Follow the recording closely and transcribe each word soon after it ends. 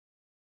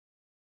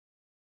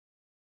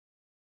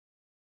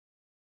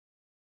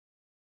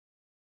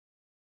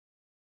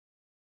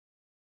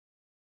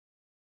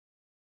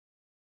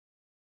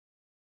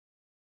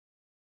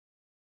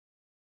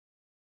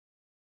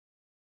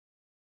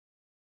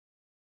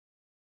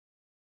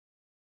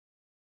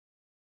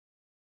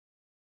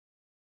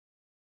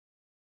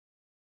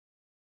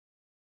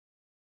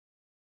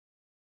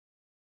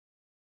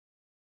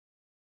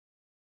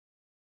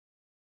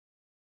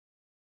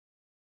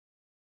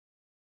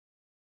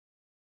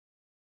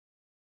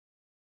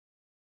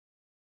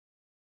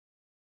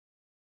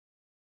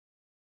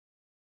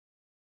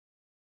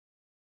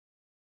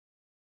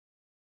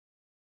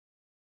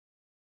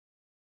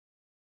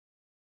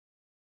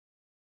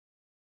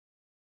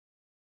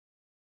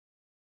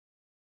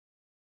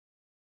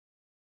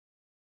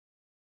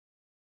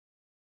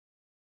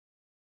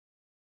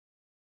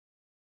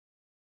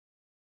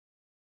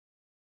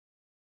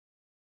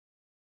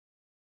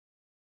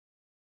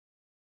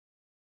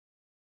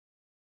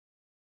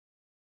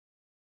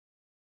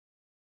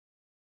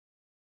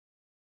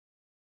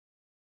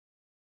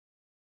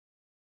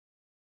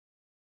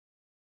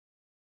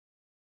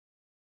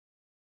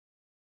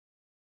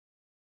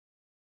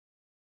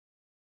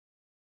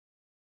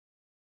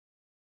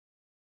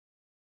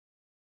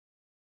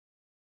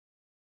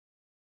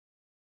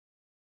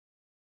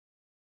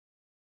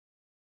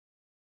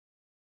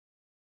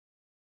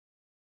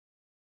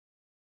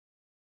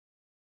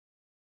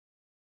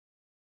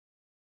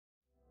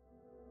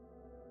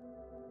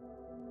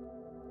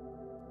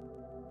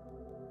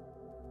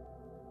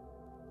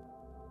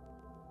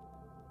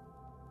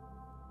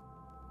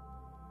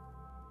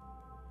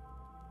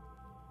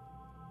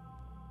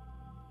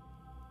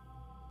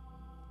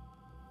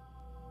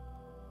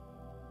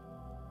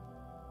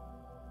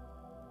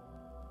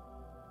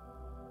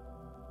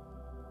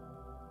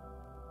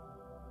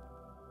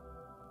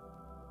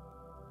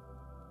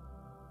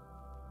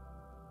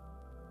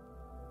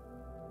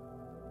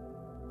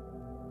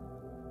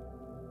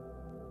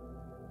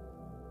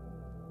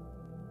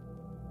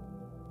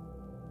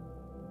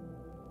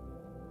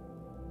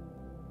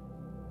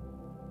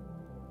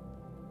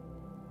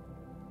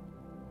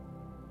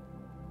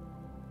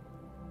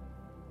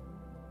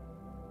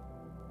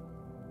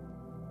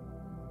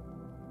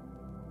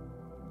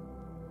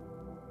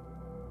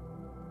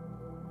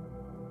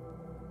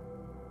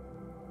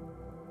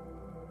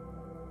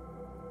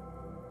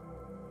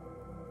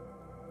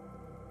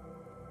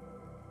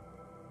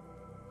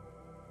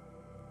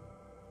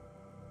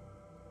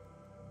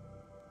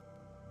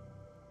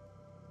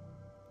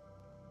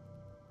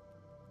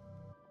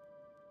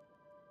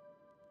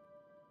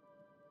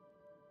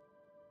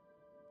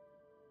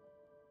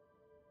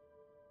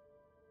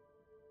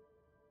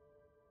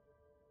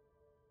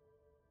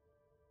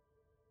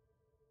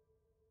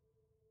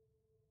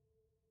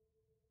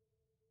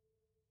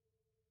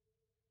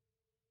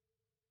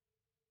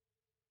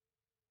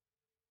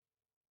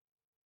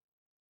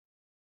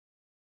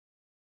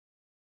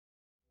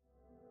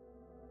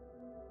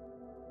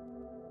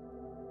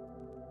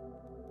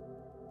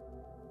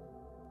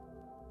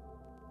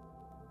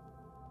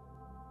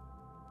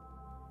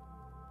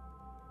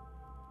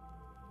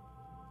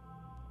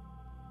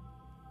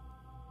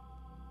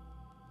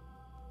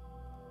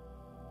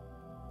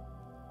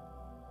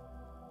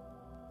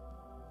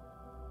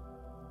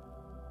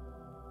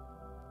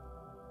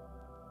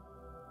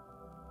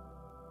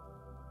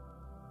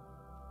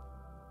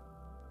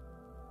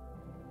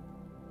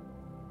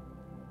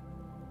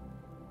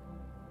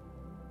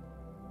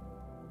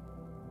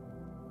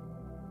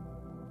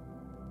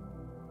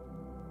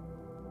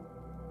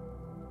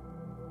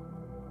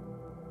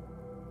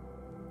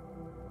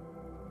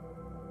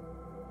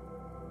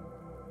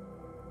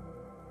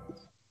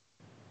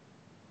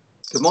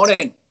Good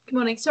morning. Good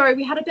morning. Sorry,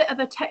 we had a bit of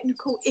a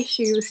technical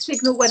issue. The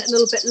signal went a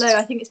little bit low.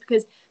 I think it's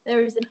because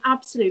there is an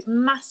absolute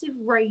massive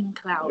rain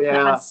cloud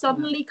that has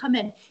suddenly come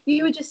in.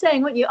 You were just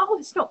saying, weren't you? Oh,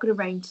 it's not going to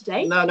rain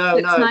today. No.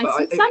 Nice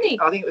and sunny.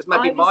 I think it was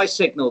maybe my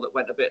signal that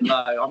went a bit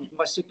low.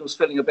 My signal's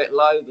feeling a bit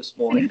low this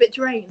morning. Feeling a bit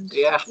drained.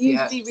 Yeah.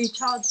 Usually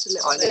recharged a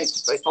little bit.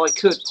 If I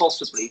could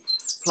possibly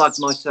plug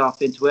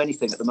myself into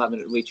anything at the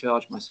moment and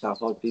recharge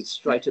myself, I'd be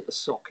straight at the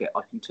socket,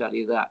 I can tell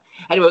you that.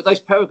 Anyway, those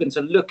peregrines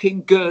are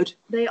looking good.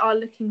 They are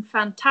looking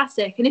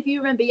fantastic. And if you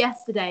remember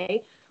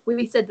yesterday,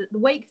 we said that the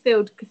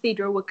Wakefield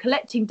Cathedral were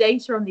collecting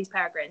data on these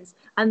peregrines,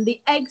 and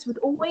the eggs would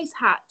always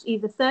hatch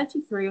either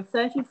 33 or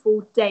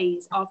 34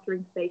 days after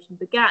incubation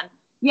began.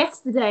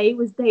 Yesterday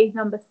was day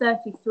number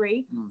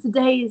 33.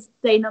 Today is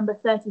day number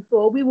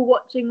 34. We were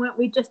watching, weren't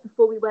we, just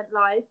before we went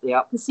live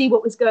to see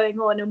what was going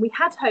on, and we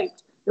had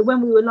hoped that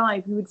when we were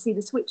live, we would see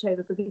the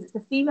switchover, because it's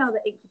the female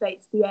that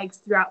incubates the eggs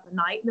throughout the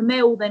night. The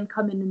male will then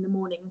come in the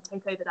morning and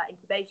take over that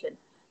incubation.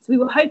 So we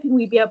were hoping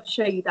we'd be able to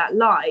show you that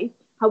live.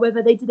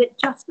 However, they did it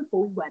just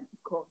before we went,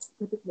 of course,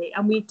 typically.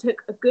 And we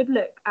took a good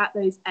look at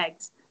those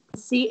eggs to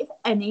see if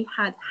any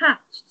had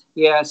hatched.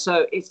 Yeah,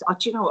 so it's,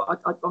 do you know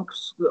what, I'm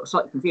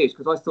slightly confused,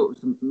 because I thought it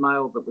was the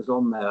male that was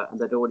on there and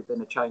there'd already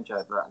been a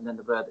changeover, and then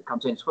the bird that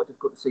comes in. It's quite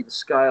difficult to see the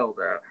scale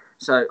there.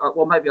 So,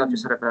 well, maybe I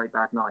just had a very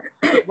bad night.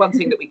 But one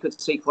thing that we could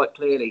see quite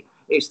clearly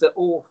is that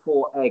all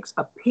 4 eggs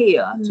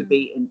appear to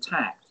be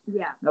intact.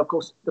 Yeah. Now, of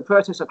course, the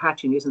process of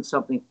hatching isn't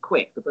something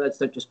quick. The birds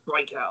don't just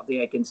break out of the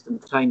egg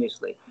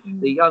instantaneously.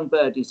 The young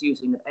bird is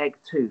using an egg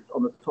tooth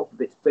on the top of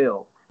its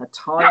bill, a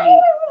tiny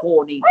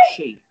horny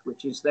sheath,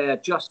 which is there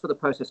just for the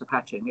process of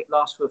hatching. It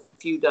lasts for a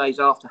few days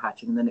after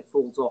hatching, and then it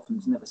falls off and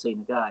is never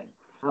seen again.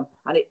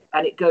 And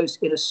it goes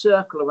in a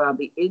circle around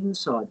the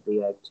inside of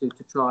the egg to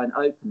try and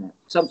open it.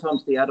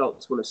 Sometimes the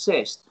adults will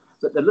assist,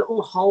 but the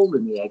little hole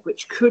in the egg,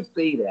 which could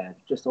be there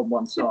just on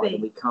one side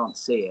and we can't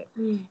see it,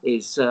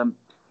 is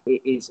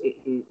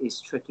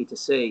tricky to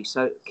see.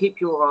 So keep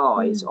your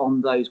eyes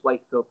on those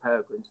Wakefield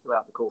peregrines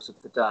throughout the course of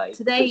the day.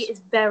 Today is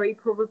very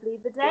probably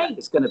the day. Yeah,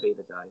 it's going to be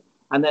the day.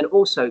 And then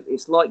also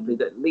it's likely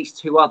that at least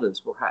 2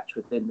 others will hatch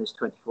within this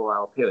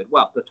 24-hour period.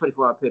 Well, the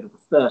 24-hour period of the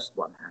first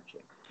one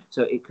hatching.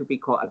 So it could be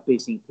quite a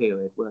busy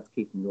period, worth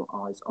keeping your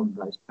eyes on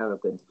those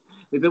peregrines.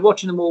 We've been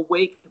watching them all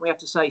week. We have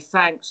to say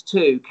thanks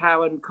to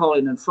Karen,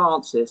 Colin and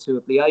Francis, who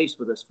have liaised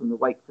with us from the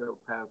Wakefield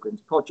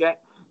Peregrines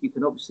project. You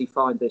can obviously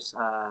find this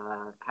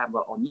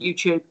camera on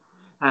YouTube,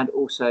 and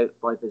also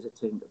by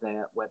visiting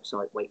their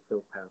website,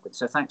 Wakefield Peregrines.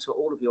 So thanks for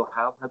all of your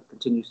help. Hope it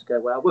continues to go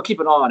well. We'll keep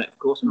an eye on it, of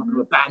course. We're not going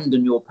to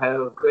abandon your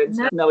peregrines.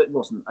 No, it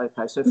wasn't.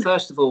 Okay, so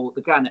first of all,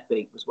 the gannet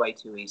beak was way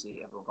too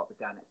easy. Everyone got the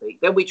gannet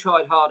beak. Then we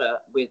tried harder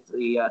with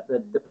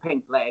the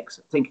pink legs,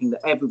 thinking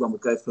that everyone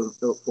would go for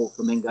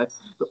flamingo,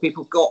 but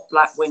people got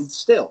black-winged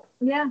still.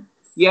 Yeah.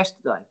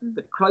 Yesterday,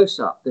 the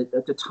close-up,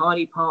 the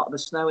tiny part of the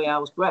snowy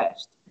owl's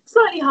breast.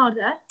 Slightly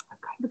harder,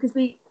 because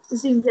we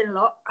zoomed in a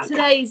lot.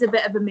 Today's a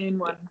bit of a moon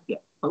one. Yeah.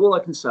 All I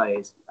can say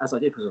is, as I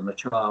did when I was a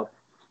child,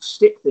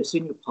 stick this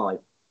in your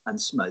pipe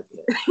and smoke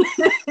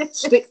it.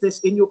 Stick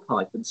this in your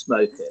pipe and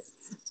smoke it.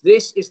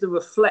 This is the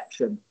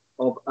reflection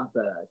of a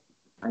bird,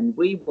 and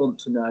we want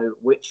to know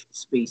which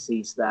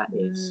species that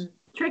is.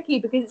 Tricky,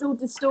 because it's all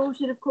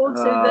distorted, of course.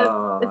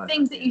 So the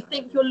things that you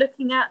think you're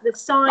looking at, the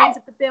size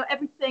of the bill,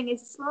 everything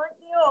is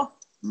slightly off.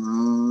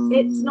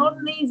 It's not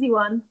an easy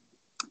one.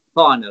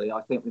 Finally,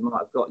 I think we might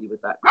have got you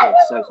with that quiz.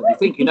 So if you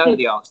think you know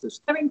the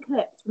answers. Sharing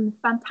clips from the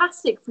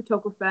fantastic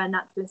photographer and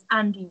naturalist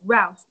Andy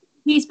Rouse.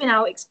 He's been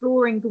out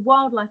exploring the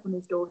wildlife on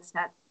his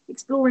doorstep,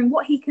 exploring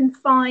what he can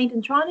find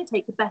and trying to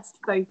take the best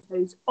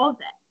photos of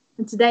it.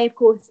 And today, of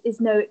course,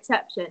 is no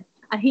exception.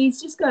 And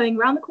he's just going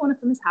around the corner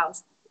from his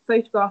house to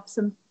photograph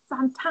some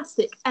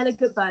fantastic,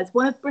 elegant birds,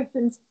 one of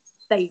Britain's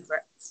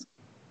favourites.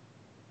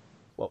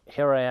 Well,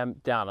 here I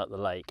am down at the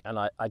lake, and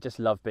I just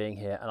love being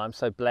here, and I'm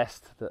so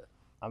blessed that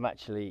I'm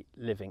actually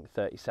living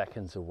 30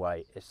 seconds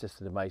away. It's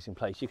just an amazing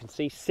place. You can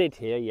see Sid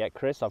here. Yeah,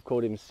 Chris, I've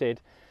called him Sid.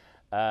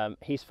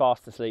 He's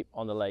fast asleep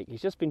on the lake.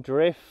 He's just been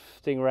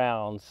drifting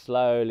around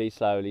slowly.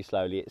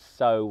 It's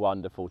so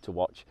wonderful to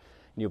watch.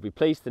 And you'll be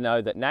pleased to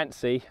know that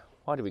Nancy,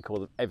 why do we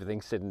call them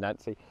everything Sid and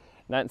Nancy?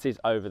 Nancy's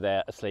over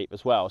there asleep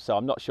as well. So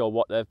I'm not sure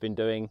what they've been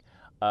doing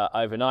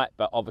overnight,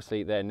 but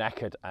obviously they're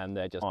knackered and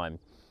they're just time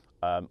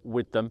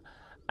with them.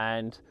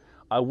 And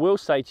I will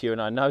say to you,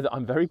 and I know that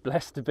I'm very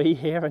blessed to be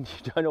here and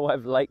you don't all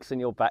have lakes in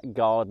your back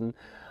garden,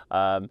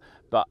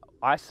 but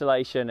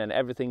isolation and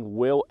everything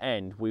will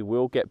end. We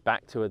will get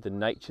back to the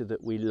nature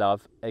that we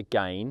love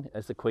again.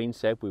 As the Queen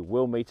said, we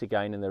will meet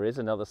again, and there is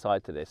another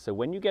side to this. So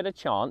when you get a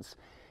chance,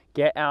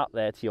 get out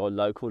there to your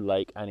local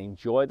lake and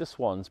enjoy the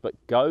swans, but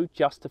go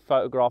just to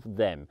photograph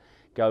them.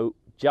 Go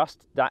just,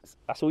 that's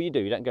all you do.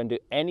 You don't go and do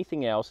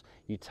anything else.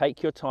 You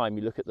take your time,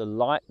 you look at the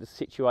light, the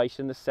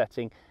situation, the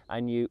setting,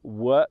 and you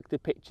work the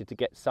picture to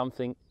get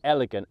something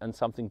elegant and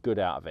something good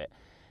out of it.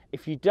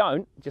 If you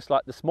don't, just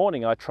like this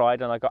morning I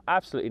tried and I got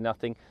absolutely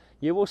nothing,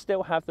 you will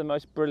still have the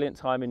most brilliant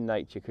time in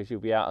nature, because you'll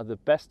be out at the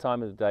best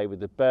time of the day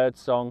with the bird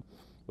song,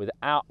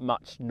 without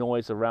much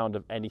noise around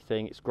of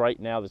anything. It's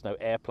great now, there's no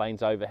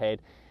airplanes overhead.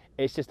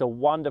 It's just a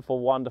wonderful,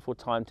 wonderful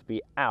time to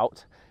be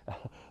out.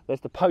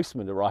 There's the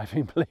postman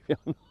arriving, believe it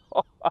or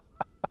not.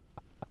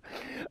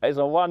 It's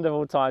a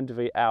wonderful time to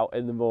be out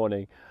in the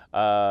morning.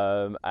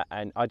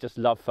 And I just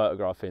love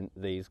photographing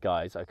these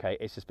guys. Okay,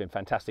 it's just been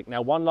fantastic.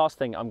 Now, one last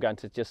thing I'm going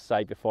to just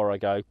say before I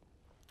go.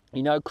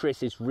 You know,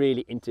 Chris is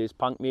really into his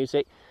punk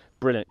music.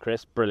 Brilliant,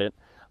 Chris, brilliant.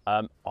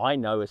 I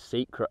know a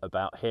secret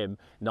about him.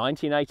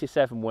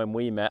 1987, when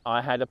we met,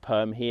 I had a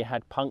perm, he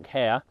had punk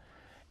hair.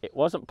 It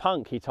wasn't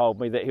punk, he told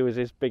me, that he was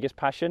his biggest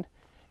passion.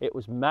 It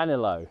was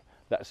Manilow.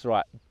 That's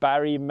right,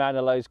 Barry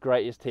Manilow's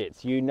greatest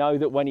hits. You know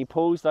that when he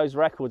pulls those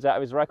records out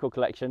of his record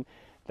collection,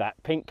 that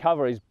pink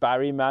cover is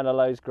Barry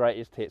Manilow's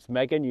greatest hits.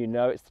 Megan, you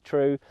know it's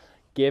true.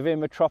 Give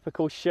him a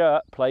tropical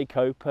shirt, play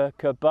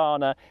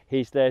Copacabana.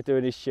 He's there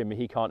doing his shimmy,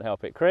 he can't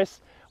help it. Chris,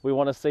 we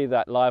want to see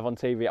that live on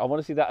TV. I want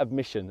to see that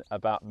admission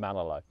about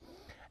Manilow.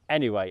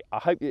 Anyway, I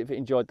hope you've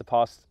enjoyed the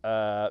past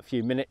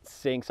few minutes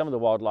seeing some of the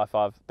wildlife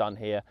I've done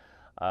here.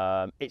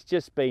 It's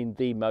just been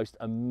the most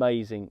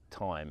amazing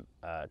time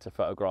to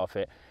photograph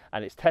it,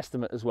 and it's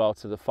testament as well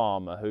to the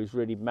farmer who's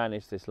really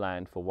managed this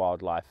land for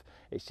wildlife.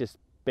 It's just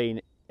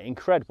been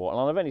incredible, and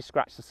I've only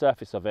scratched the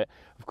surface of it,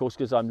 of course,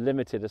 because I'm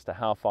limited as to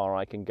how far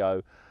I can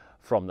go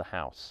from the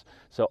house.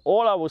 So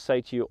all I will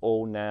say to you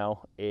all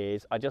now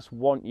is I just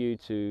want you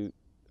to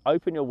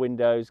open your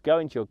windows, go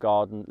into your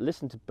garden,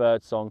 listen to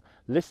birdsong,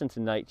 listen to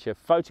nature,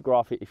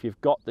 photograph it if you've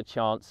got the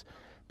chance,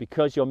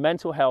 because your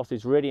mental health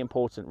is really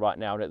important right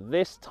now. And at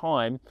this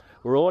time,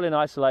 we're all in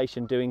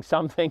isolation doing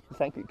something.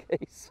 Thank you,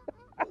 Keith.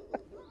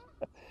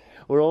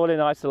 We're all in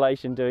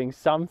isolation doing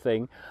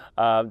something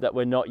that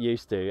we're not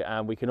used to,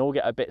 and we can all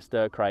get a bit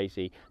stir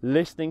crazy.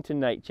 Listening to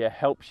nature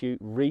helps you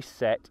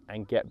reset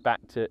and get back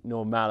to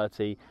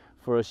normality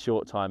for a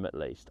short time at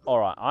least. All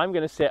right, I'm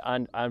going to sit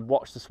and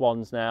watch the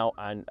swans now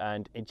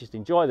and just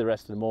enjoy the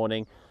rest of the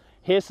morning.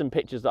 Here's some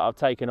pictures that I've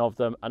taken of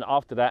them, and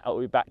after that I'll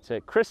be back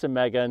to Chris and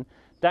Megan.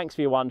 Thanks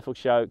for your wonderful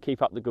show.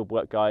 Keep up the good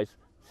work, guys.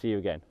 See you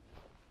again.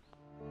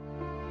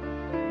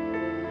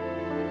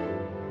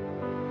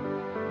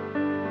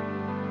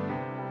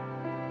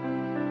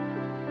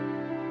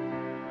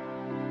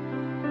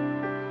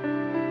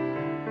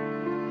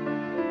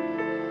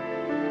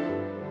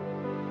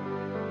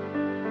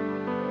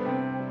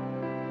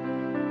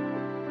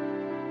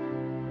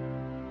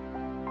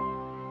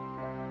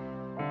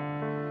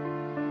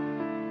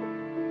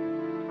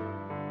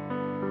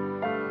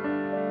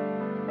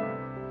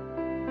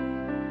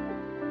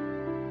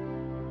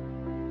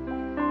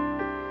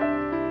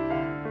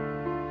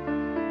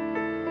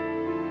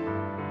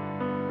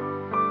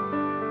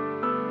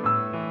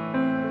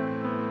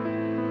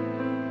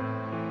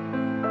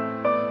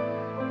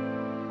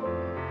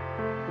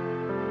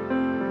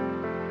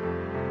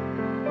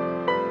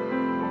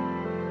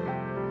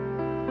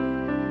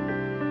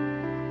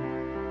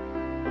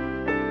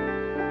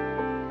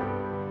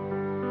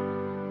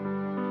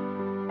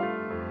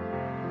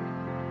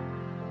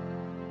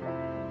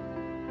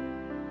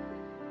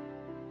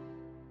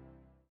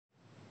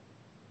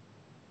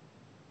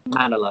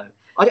 Manilow.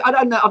 I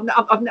don't know.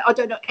 I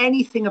don't know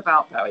anything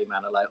about Barry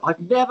Manilow. I've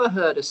never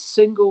heard a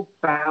single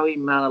Barry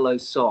Manilow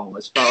song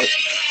as far as.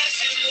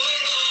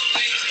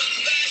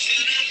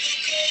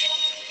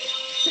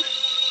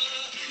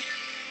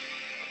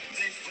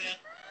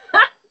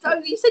 So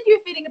you said you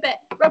were feeling a bit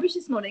rubbish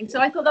this morning, so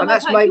I thought that And might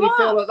that's pack made you me up.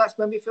 feel. That's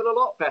made me feel a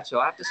lot better,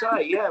 I have to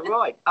say. Yeah,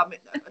 right. I mean,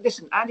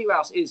 listen, Andy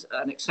Rouse is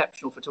an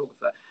exceptional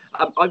photographer.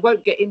 I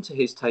won't get into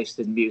his taste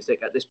in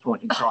music at this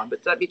point in time,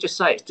 but let me just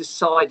say it's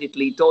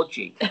decidedly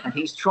dodgy, and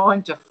he's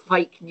trying to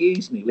fake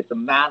news me with the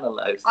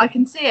Manilow. I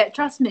can see it.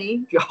 Trust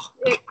me. Come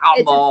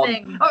it's on. A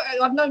thing.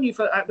 I've known you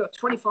for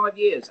 25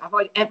 years. Have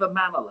I ever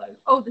Manilow?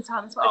 All the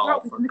time. That's what I grew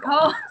up with in the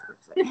car.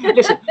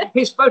 Listen,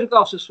 his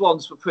photographs of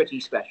swans were pretty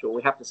special,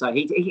 we have to say.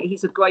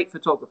 He's a great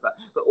photographer.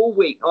 But all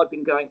week I've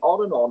been going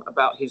on and on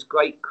about his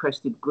great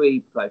crested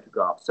grebe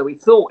photographs. So we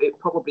thought it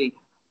probably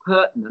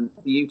pertinent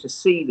for you to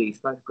see these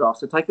photographs.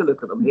 So take a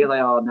look at them. Here they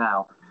are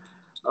now.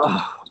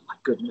 Oh, my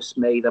goodness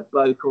me. The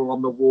bokeh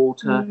on the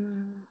water.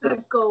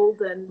 They're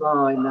golden.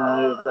 I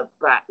know. The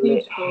backlit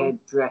Beautiful.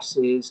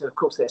 headdresses. Of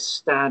course, they're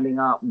standing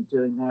up and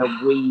doing their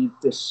weave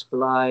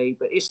display.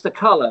 But it's the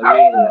colour,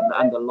 really,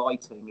 and the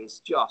lighting is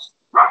just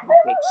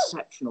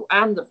exceptional.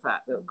 And the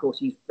fact that, of course,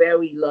 he's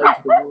very low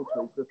to the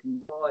water. He's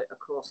looking right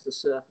across the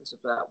surface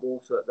of that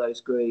water at those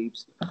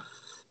grebes.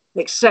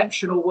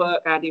 Exceptional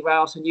work, Andy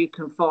Rouse, and you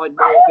can find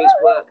more of his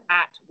work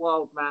at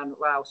Wildman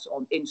Rouse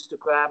on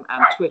Instagram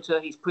and Twitter.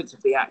 He's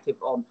principally active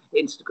on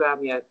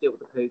Instagram. Yeah, deal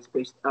with the poods,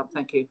 please.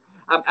 Thank you.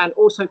 And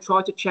also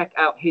try to check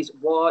out his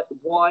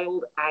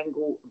wild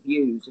angle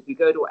views. If you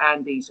go to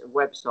Andy's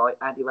website,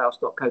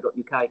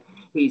 andyrouse.co.uk,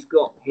 he's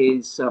got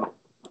his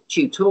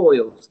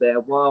tutorials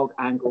there, wild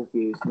angle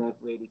views, and they're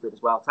really good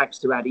as well. Thanks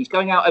to Andy. He's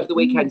going out over the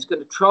weekend. He's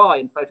going to try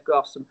and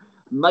photograph some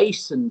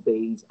mason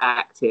bees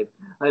active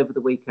over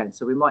the weekend.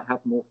 So we might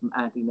have more from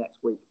Andy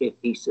next week if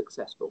he's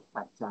successful.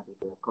 Thanks, Andy,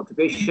 for your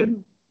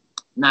contribution.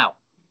 Now,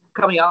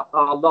 Coming up,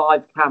 our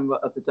live camera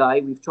of the day.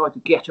 We've tried to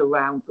get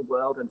around the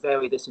world and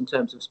vary this in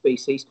terms of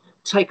species.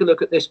 Take a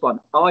look at this one.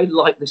 I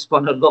like this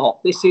one a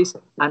lot. This is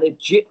an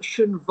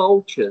Egyptian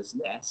vulture's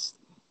nest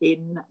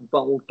in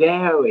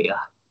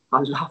Bulgaria. I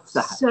love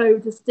that. So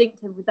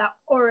distinctive with that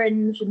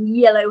orange and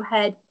yellow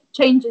head.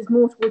 Changes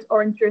more towards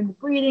orange during the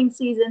breeding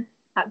season.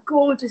 That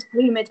gorgeous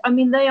plumage. I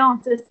mean, they are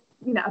just,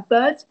 a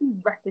bird to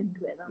be reckoned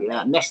with, aren't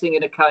they? Nesting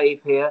in a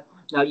cave here.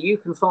 Now, you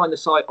can find the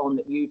site on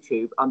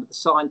YouTube under the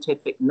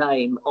scientific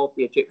name of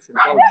the Egyptian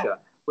vulture,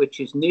 which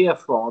is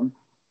Neophron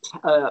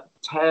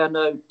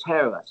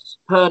pernoterus.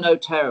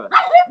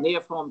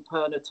 Neophron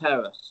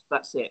pernoterus.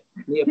 That's it.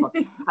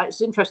 Neophron.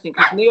 It's interesting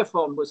because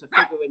Neophron was a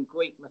figure in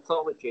Greek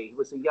mythology. He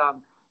was a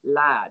young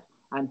lad,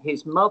 and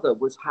his mother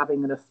was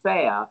having an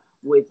affair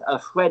with a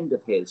friend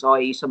of his,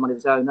 i.e. someone of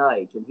his own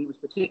age, and he was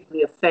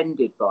particularly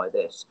offended by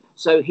this.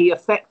 So he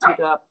affected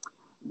how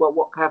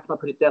can I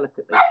put it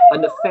delicately, a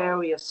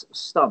nefarious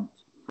stunt.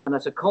 And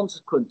as a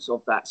consequence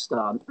of that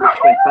stunt, which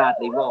went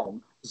badly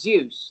wrong,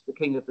 Zeus, the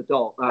king of the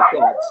gods,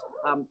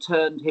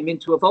 turned him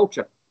into a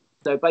vulture.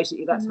 So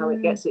basically that's how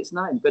it gets its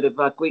name. Bit of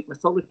Greek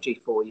mythology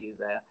for you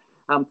there.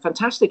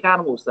 Fantastic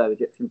animals, though,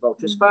 Egyptian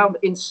vultures. Found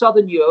in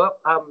southern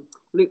Europe.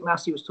 Luke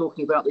Massey was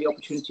talking about the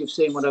opportunity of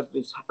seeing one of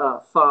his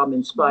farm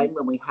in Spain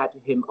when we had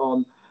him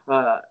on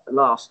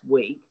last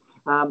week.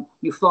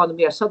 You find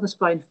them, southern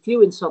Spain,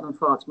 few in southern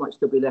France might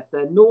still be left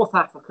there, North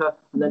Africa,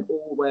 and then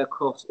all the way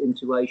across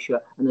into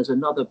Asia. And there's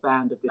another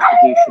band of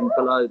distribution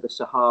below the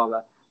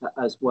Sahara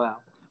as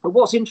well. But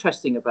what's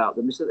interesting about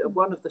them is that they're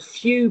one of the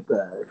few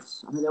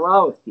birds, I mean, there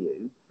are a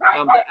few,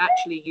 that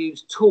actually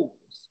use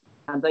tools.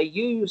 And they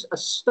use a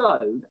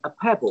stone, a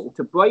pebble,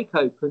 to break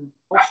open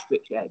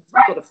ostrich eggs.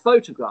 I've got a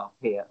photograph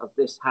here of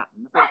this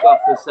happen. The photograph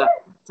was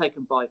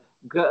taken by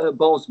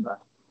Bosma.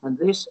 And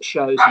this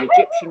shows an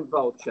Egyptian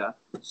vulture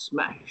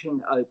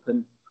smashing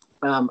open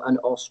an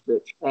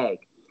ostrich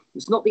egg.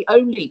 It's not the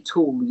only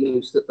tool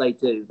use that they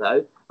do,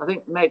 though. I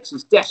think Megs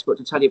is desperate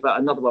to tell you about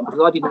another one because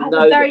I didn't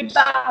know. A very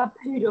bad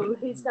poodle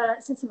who's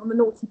sitting on the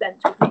naughty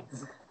bench with me.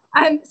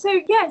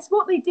 So yes,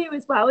 what they do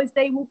as well is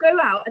they will go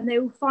out and they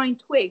will find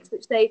twigs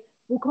which they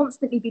will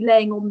constantly be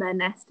laying on their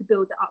nest to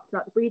build it up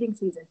throughout the breeding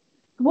season.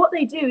 But what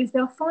they do is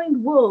they'll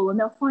find wool and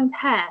they'll find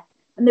hair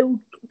and they will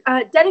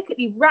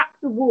delicately wrap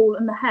the wool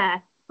and the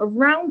hair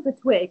around the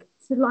twig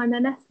to line their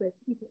nest with,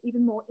 to keep it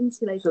even more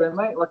insulated. So they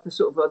make like a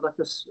sort of I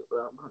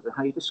don't know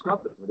how you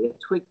describe it really, a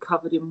twig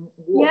covered in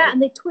wool. Yeah,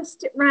 and they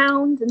twist it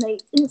round and they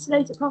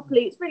insulate it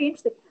properly. It's really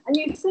interesting. And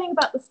you were saying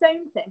about the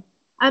stone thing.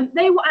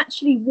 They will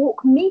actually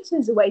walk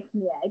meters away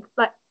from the egg,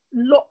 like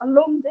a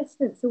long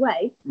distance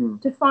away,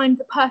 to find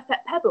the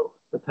perfect pebble.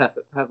 The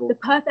perfect pebble. The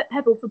perfect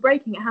pebble for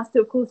breaking. It has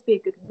to, of course, be a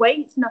good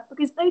weight enough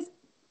because those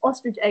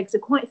ostrich eggs are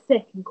quite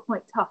thick and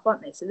quite tough,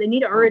 aren't they? So they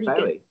need a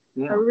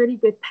really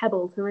good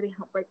pebble to really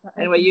help break that.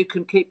 Anyway, you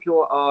can keep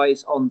your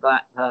eyes on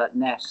that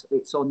nest.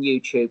 It's on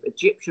YouTube.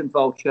 Egyptian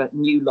vulture,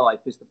 New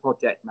Life is the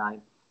project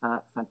name.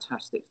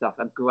 Fantastic stuff.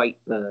 A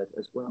great bird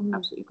as well.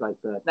 Absolutely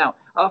great bird. Now,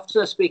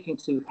 after speaking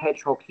to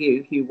Hedgehog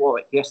Hugh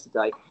Warwick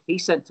yesterday, he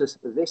sent us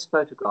this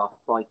photograph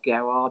by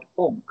Gerard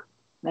Onk.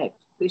 Meg,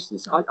 this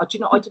is, I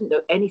didn't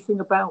know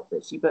anything about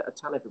this. You better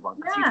tell everyone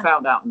because you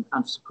found out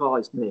and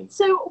surprised me.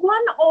 So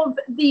one of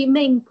the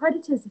main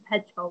predators of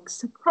hedgehogs,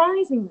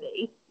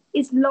 surprisingly,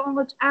 is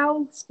large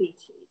owl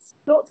species.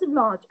 Lots of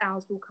large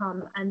owls will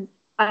come and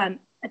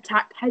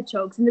attack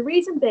hedgehogs. And the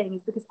reason being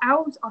is because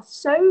owls are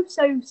so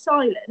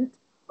silent.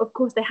 Of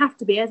course, they have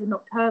to be as a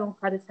nocturnal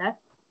predator.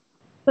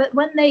 But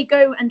when they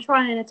go and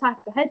try and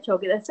attack a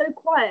hedgehog, they're so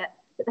quiet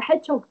that the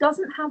hedgehog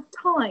doesn't have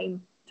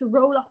time to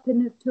roll up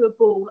into a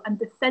ball and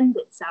defend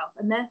itself.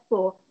 And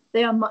therefore,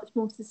 they are much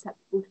more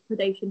susceptible to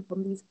predation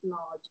from these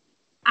large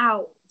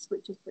owls,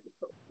 which is pretty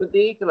cool. But the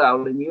eagle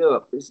owl in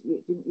Europe,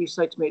 didn't you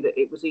say to me that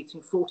it was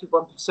eating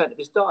 41% of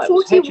his diet?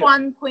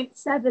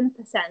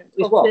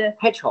 41.7% of the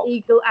hedgehog.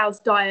 Eagle owl's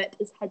diet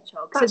is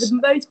hedgehog. So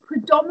the most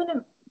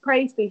predominant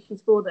prey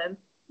species for them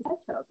is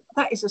hedgehog.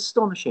 That is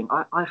astonishing.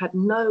 I had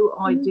no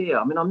idea.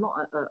 I mean, I'm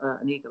not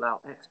an eagle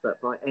owl expert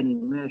by any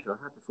measure.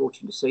 I had the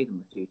fortune to see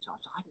them a few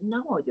times. I had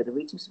no idea they're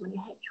eating so many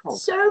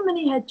hedgehogs. So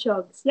many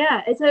hedgehogs,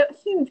 yeah. It's a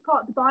huge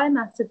part of the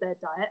biomass of their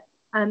diet.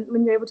 And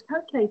when you're able to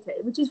calculate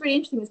it, which is really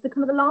interesting, it's the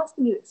kind of the last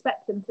thing you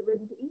expect them to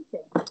really be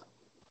eating.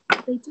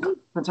 They do.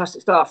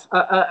 Fantastic stuff.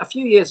 A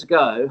few years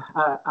ago,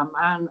 a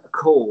man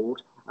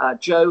called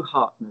Joe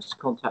Harkness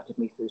contacted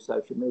me through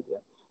social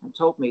media and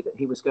told me that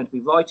he was going to be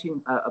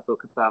writing a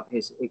book about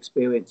his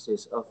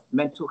experiences of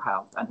mental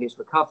health and his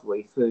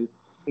recovery through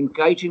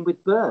engaging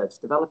with birds,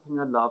 developing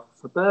a love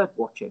for bird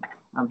watching.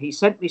 He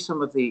sent me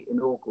some of the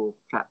inaugural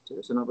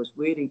chapters, and I was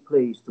really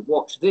pleased to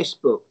watch this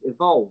book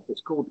evolve.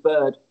 It's called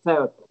Bird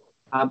Therapy.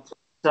 An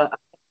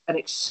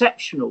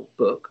exceptional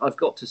book, I've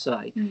got to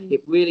say.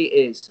 It really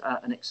is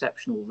an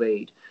exceptional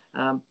read.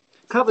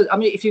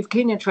 If you're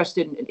keen interest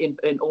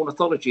in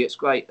ornithology, it's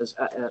great as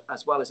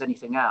well as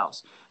anything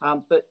else.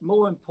 But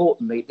more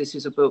importantly, this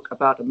is a book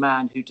about a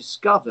man who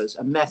discovers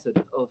a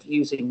method of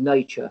using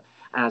nature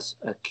as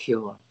a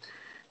cure.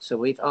 So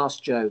we've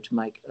asked Joe to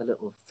make a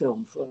little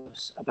film for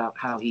us about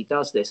how he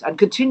does this and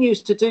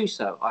continues to do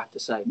so, I have to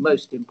say,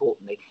 most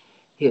importantly.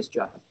 Here's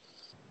Joe.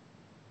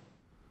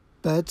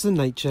 Birds and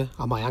nature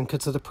are my anchor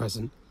to the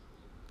present.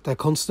 They're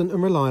constant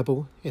and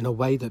reliable in a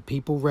way that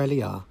people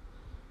rarely are.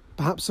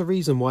 Perhaps a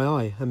reason why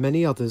I and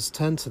many others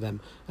turn to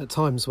them at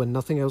times when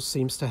nothing else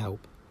seems to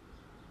help.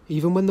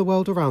 Even when the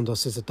world around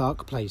us is a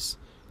dark place,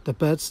 the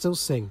birds still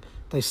sing,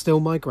 they still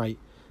migrate,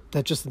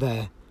 they're just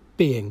there,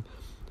 being,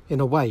 in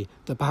a way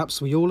that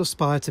perhaps we all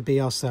aspire to be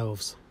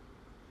ourselves.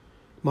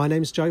 My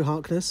name's Joe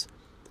Harkness,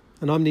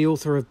 and I'm the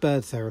author of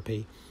Bird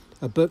Therapy,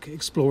 a book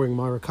exploring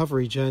my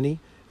recovery journey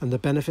and the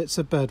benefits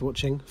of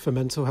birdwatching for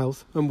mental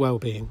health and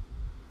well-being.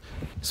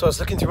 So I was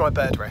looking through my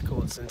bird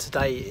records, and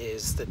today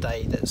is the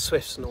day that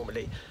swifts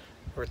normally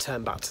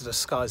return back to the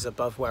skies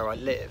above where I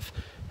live.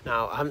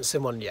 Now, I haven't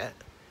seen one yet,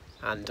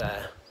 and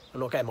I'm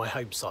not getting my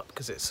hopes up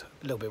because it's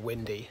a little bit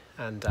windy,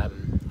 and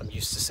I'm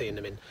used to seeing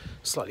them in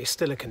slightly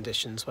stiller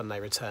conditions when they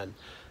return.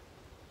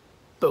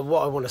 But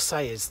what I want to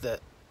say is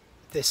that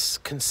this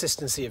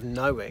consistency of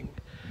knowing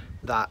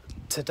that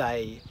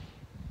today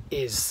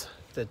is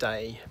the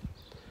day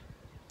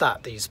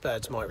that these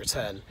birds might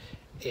return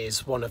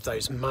is one of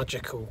those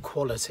magical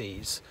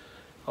qualities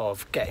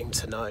of getting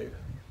to know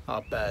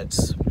our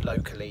birds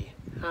locally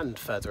and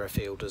further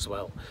afield as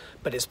well.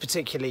 But it's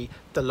particularly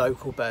the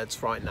local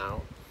birds right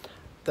now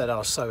that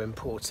are so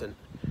important,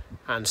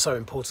 and so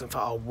important for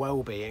our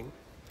well-being,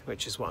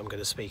 which is what I'm going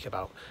to speak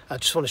about. I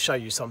just want to show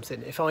you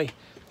something. If I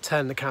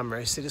turn the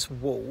camera, see this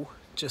wall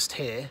just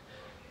here?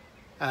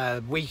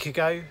 A week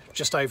ago,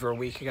 just over a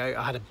week ago,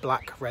 I had a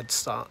black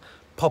redstart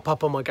pop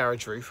up on my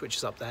garage roof, which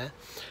is up there,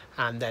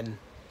 and then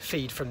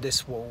feed from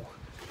this wall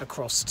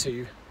across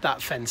to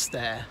that fence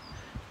there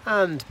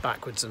and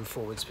backwards and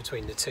forwards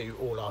between the two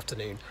all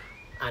afternoon.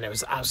 And it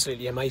was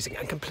absolutely amazing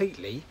and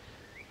completely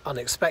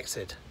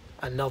unexpected.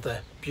 Another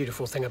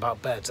beautiful thing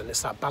about birds, and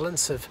it's that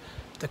balance of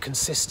the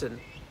consistent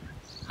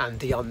and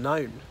the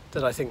unknown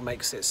that I think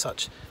makes it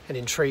such an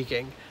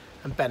intriguing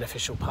and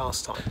beneficial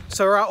pastime.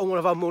 So we're out on one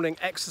of our morning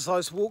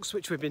exercise walks,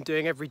 which we've been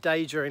doing every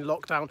day during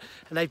lockdown,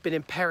 and they've been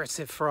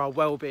imperative for our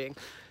well-being.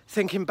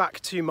 Thinking back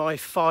to my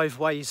 5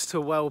 ways to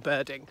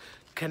well-birding: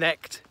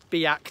 connect,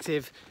 be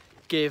active,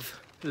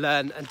 give,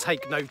 learn and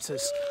take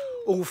notice.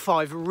 All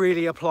 5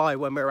 really apply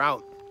when we're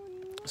out.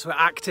 So we're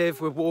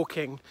active, we're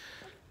walking,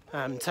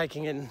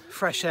 taking in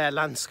fresh air,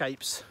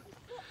 landscapes,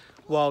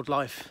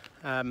 wildlife,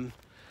 and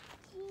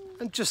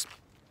just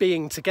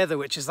being together,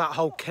 which is that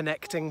whole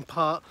connecting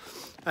part.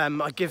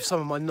 I give some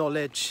of my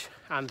knowledge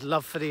and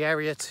love for the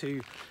area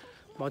to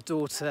my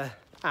daughter,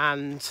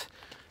 and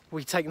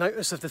we take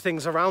notice of the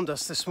things around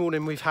us. This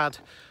morning we've had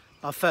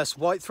our first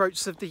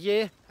whitethroats of the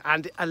year,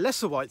 and a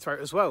lesser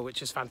whitethroat as well,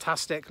 which is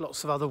fantastic.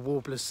 Lots of other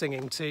warblers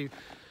singing too.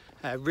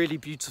 Really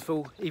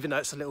beautiful, even though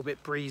it's a little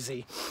bit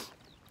breezy.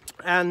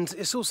 And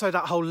it's also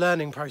that whole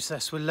learning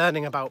process. We're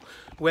learning about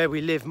where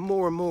we live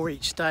more and more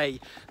each day.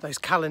 Those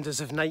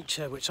calendars of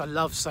nature, which I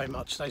love so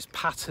much, those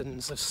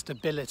patterns of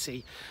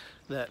stability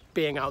that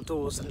being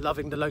outdoors and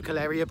loving the local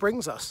area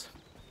brings us.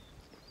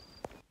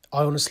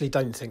 I honestly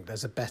don't think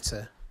there's a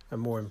better and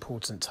more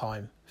important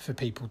time for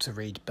people to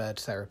read Bird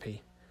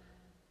Therapy.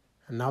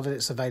 And now that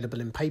it's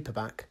available in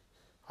paperback,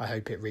 I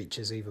hope it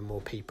reaches even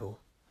more people.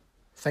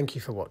 Thank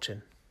you for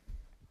watching.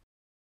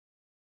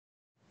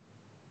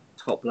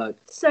 Top bloke.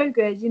 So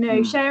good, you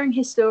know, sharing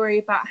his story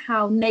about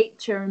how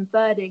nature and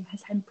birding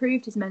has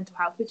improved his mental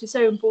health, which is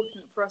so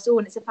important for us all,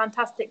 and it's a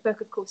fantastic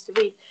book, of course, to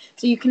read.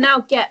 So you can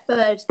now get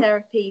Bird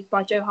Therapy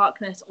by Joe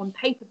Harkness on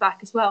paperback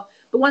as well.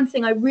 But one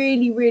thing I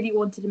really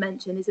wanted to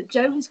mention is that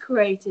Joe has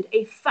created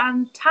a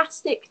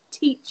fantastic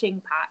teaching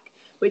pack,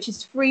 which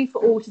is free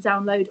for all to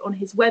download on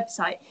his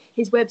website.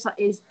 His website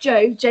is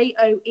Joe,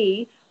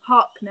 J-O-E,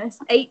 Harkness,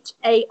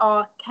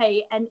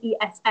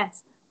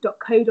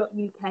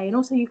 Harkness.co.uk, and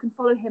also you can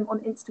follow him on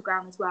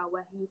Instagram as well,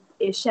 where he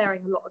is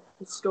sharing a lot of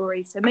his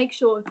stories. So make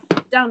sure to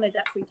download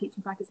that free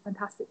teaching pack. It's a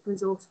fantastic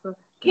resource for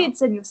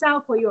kids and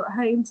yourself while you're at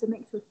home, so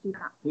make sure to do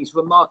that. He's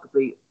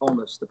remarkably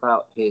honest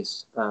about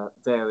his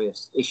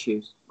various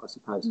issues, I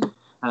suppose.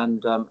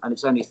 And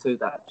it's only through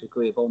that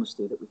degree of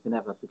honesty that we can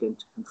ever begin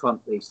to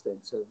confront these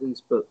things. So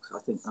these books, I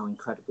think, are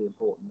incredibly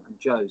important, and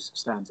Joe's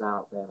stands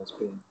out there as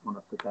being one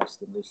of the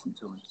best in recent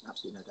times.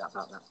 Absolutely no doubt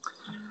about that.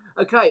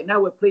 Okay,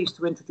 now we're pleased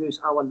to introduce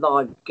our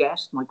live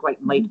guest, my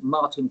great mate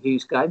Martin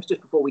Hughes-Games.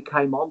 Just before we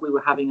came on, we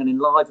were having an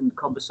enlivened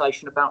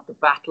conversation about the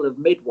Battle of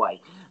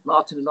Midway.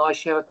 Martin and I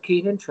share a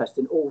keen interest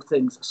in all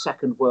things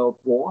Second World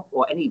War,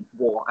 or any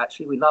war,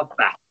 actually. We love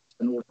battles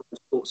and all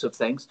sorts of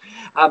things.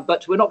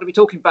 But we're not going to be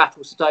talking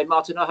battles today,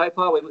 Martin, I hope,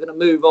 are we? We're going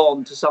to move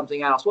on to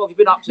something else. What have you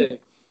been up to?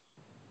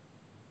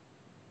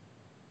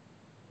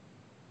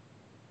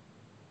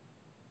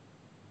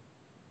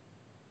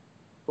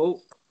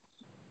 Oh.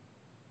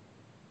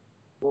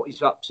 What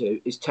he's up to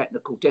is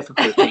technical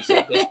difficulties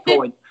at this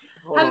point.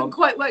 I haven't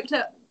quite worked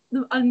out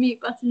the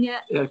unmute button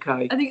yet.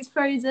 Okay. I think it's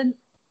frozen.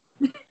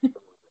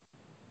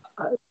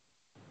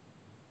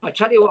 I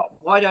tell you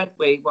what, why don't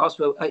we, whilst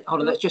we're,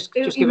 hold on, let's just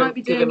give him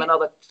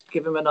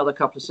another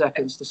couple of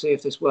seconds to see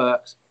if this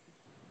works.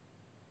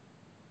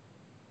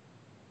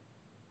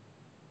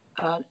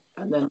 And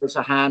then there's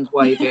a hand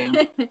waving,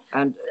 and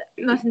and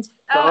it's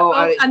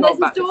gone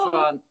back to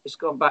front. It's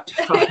gone back to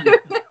front.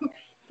 You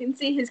can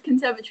see his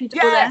conservatory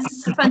door there.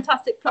 It's a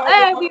fantastic place.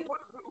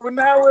 Well,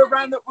 now we're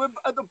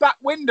at the back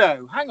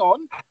window. Hang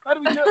on, how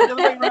do we do it the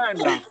other way around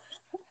now?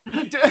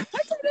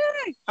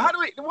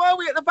 Why are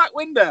we at the back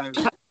window?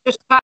 Just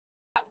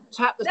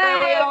tap the There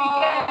we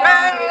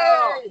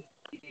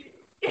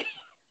Hey!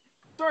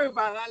 Sorry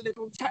about that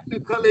little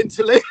technical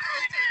interlude.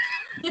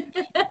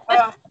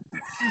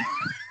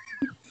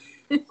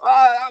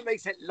 That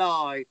makes it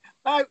live.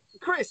 Now,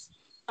 Chris,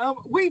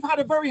 we've had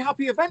a very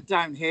happy event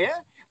down here,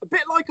 a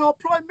bit like our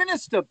Prime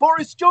Minister,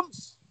 Boris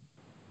Johnson.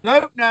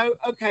 No,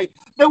 okay.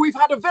 No, we've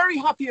had a very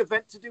happy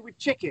event to do with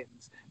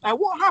chickens. Now,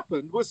 what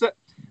happened was that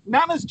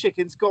Nana's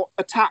chickens got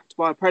attacked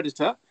by a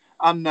predator,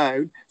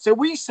 unknown. So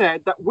we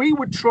said that we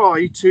would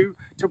try to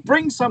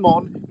bring some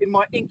on in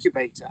my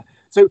incubator.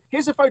 So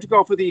here's a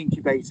photograph of the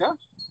incubator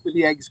with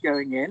the eggs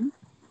going in.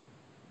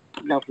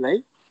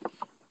 Lovely.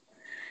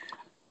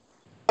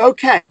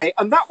 Okay,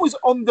 and that was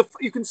on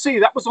you can see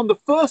that was on the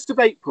 1st of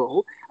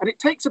April, and it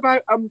takes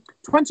about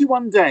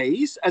 21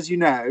 days, as you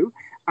know,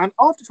 and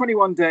after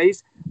 21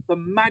 days, the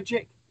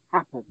magic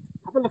happened.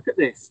 Have a look at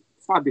this.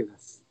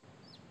 Fabulous.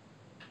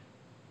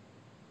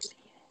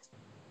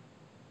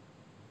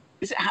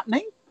 Is it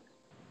happening?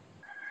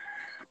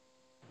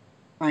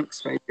 Thanks,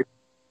 baby.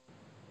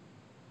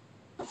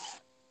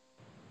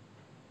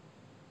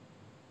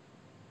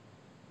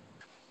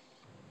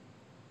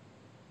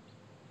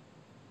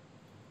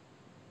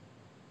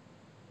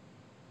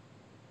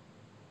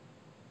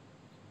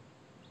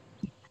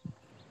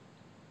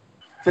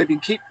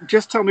 Fabian,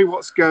 just tell me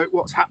what's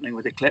happening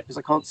with the clip, because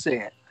I can't see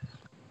it.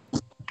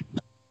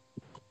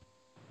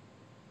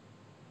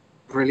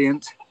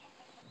 Brilliant.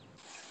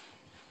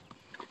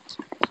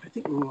 I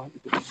think we're all right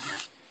with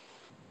this.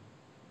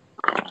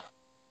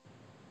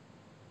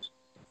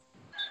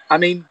 I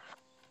mean,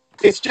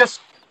 it's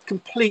just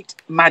complete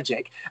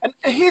magic. And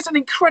here's an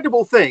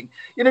incredible thing.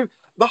 You know,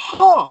 the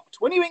heart,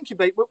 when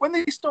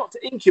they start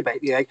to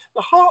incubate the egg,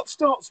 the heart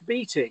starts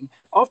beating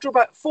after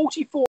about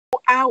 44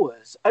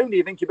 hours only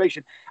of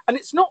incubation, and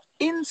it's not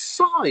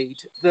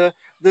inside the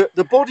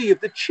body of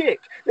the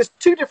chick. There's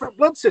two different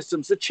blood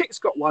systems. The chick's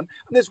got one,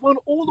 and there's one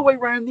all the way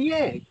around the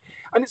egg,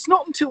 and it's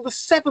not until the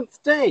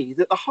 7th day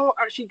that the heart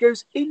actually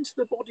goes into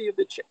the body of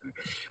the chick.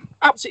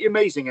 Absolutely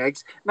amazing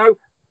eggs. Now,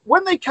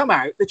 when they come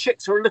out, the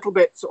chicks are a little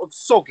bit sort of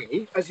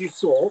soggy, as you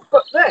saw,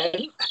 but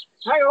then,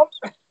 hang on,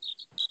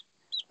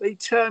 they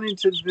turn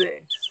into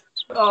this.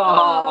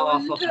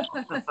 Oh, look at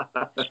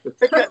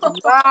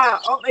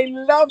that! Aren't they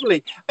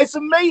lovely? It's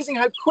amazing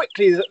how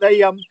quickly that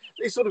they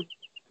sort of,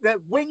 their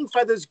wing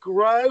feathers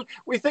grow.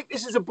 We think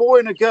this is a boy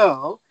and a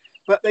girl,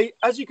 but they,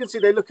 as you can see,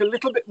 they look a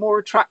little bit more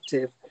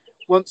attractive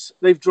once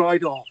they've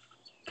dried off.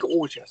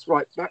 Gorgeous.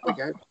 Right, back we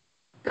go.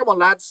 Come on,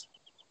 lads.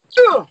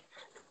 Ugh.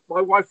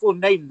 My wife will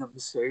name them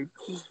soon.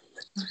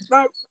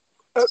 Now,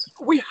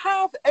 we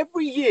have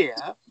every year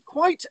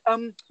quite,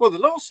 well, the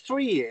last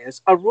 3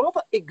 years, a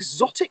rather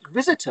exotic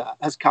visitor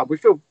has come. We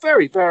feel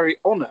very, very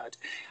honoured.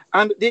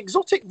 And the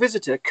exotic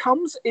visitor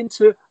comes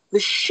into the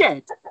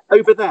shed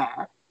over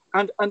there.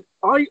 And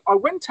I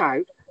went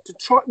out to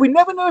try. We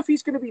never know if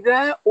he's going to be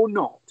there or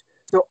not.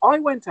 So I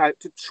went out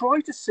to try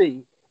to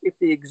see if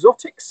the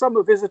exotic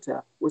summer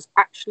visitor was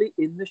actually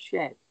in the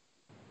shed.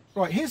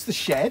 Right, here's the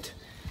shed.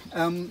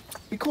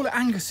 We call it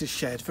Angus's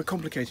shed for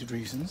complicated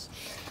reasons.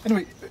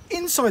 Anyway,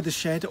 inside the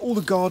shed are all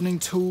the gardening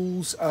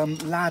tools,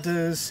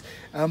 ladders,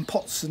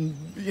 pots, and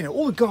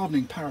all the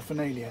gardening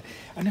paraphernalia.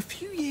 And a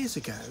few years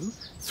ago,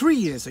 3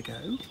 years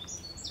ago,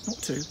 not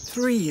 2,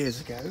 3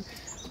 years ago,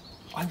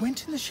 I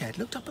went in the shed,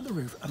 looked up at the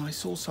roof, and I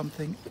saw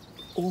something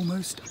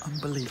almost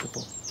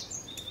unbelievable.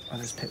 Oh,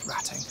 there's Pip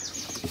ratting.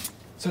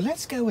 So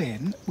let's go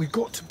in. We've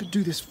got to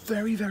do this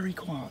very, very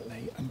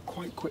quietly and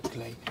quite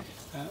quickly.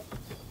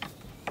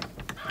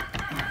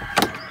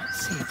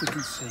 Let's see if we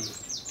can see.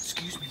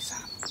 Excuse me,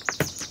 Sam.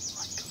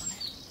 Right, come on in.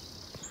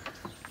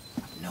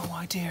 I've no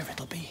idea if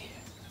it'll be here.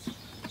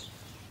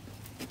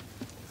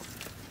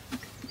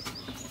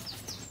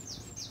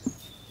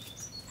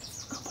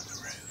 Look up at the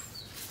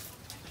roof.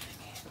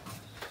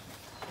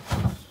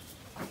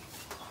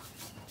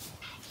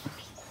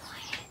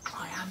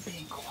 I am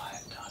being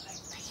quiet, darling.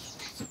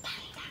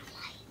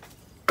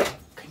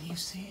 Can you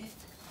see it?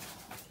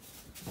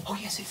 Oh,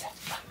 yes, it's there.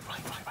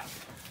 Right.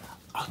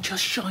 I'll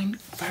just shine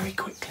very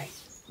quickly.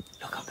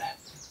 Look up there.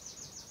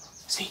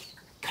 See?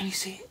 Can you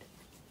see it?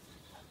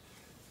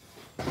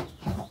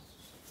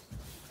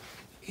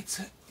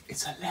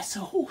 It's a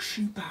lesser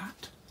horseshoe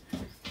bat.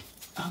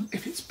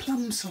 If it's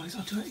plum size,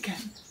 I'll do it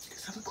again.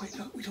 Just have a quick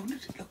look. We don't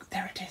need to look.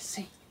 There it is.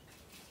 See?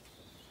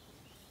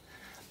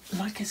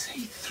 Like I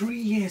say, 3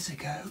 years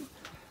ago,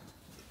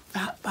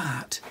 that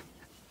bat,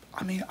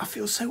 I mean, I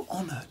feel so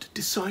honoured,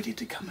 decided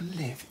to come and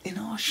live in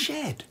our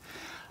shed.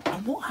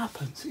 And what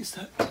happens is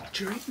that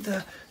during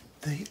the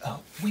the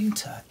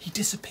winter, he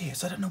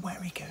disappears. I don't know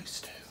where he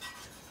goes to.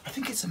 I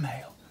think it's a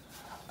male.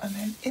 And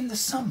then in the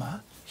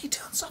summer, he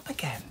turns up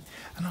again.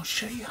 And I'll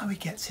show you how he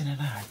gets in and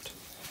out.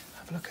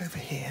 Have a look over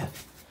here.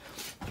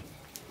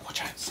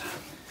 Watch out, Sam.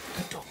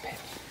 Good dog, Pip.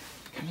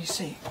 Can you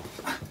see?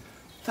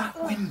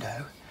 That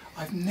window,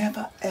 I've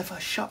never ever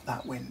shut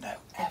that window,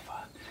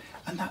 ever.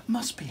 And that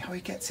must be how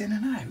he gets in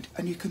and out.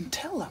 And you can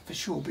tell that for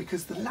sure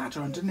because the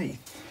ladder underneath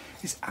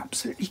is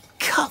absolutely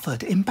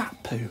covered in bat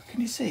poo.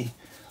 Can you see?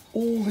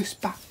 All this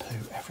bat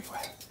poo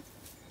everywhere.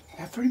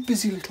 They're very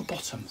busy little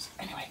bottoms.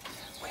 Anyway,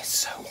 we're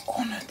so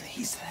honoured that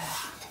he's there.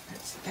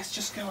 Let's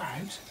just go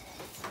out.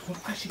 Well,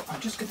 actually,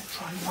 I'm just going to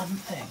try one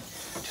thing,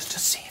 just to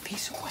see if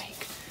he's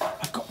awake.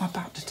 I've got my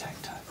bat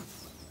detector.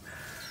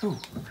 Ooh.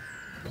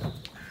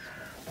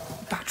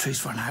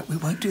 Battery's run out. We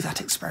won't do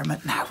that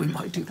experiment now. We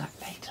might do that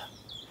later.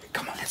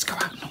 Come on, let's go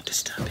out and not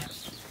disturb him.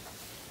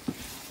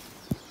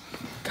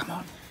 Come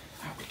on,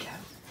 out we go.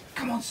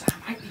 Come on,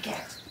 Sam, out we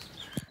get.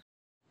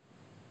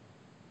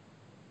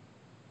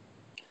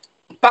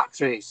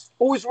 Batteries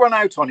always run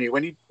out on you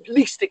when you're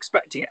least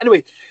expecting it.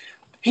 Anyway,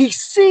 he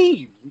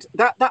seemed,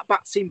 that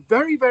bat seemed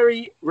very,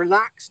 very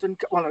relaxed and,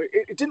 well,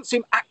 it didn't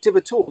seem active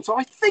at all. So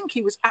I think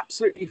he was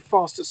absolutely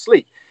fast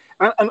asleep.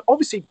 And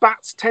obviously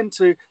bats tend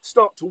to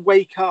start to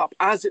wake up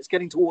as it's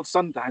getting towards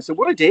sundown. So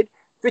what I did,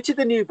 fitted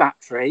the new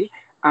battery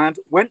and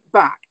went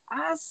back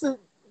as the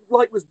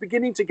light was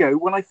beginning to go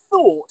when I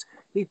thought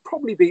he'd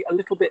probably be a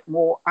little bit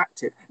more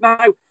active.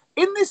 Now,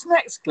 in this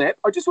next clip,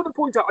 I just want to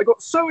point out, I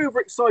got so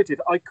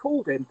overexcited, I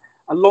called him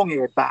a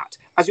long-eared bat.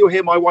 As you'll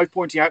hear my wife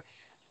pointing out,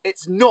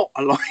 it's not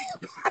a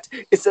long-eared bat,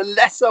 it's a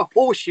lesser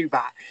horseshoe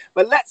bat.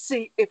 But let's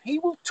see if he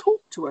will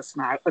talk to us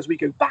now as we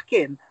go back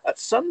in at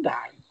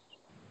sundown.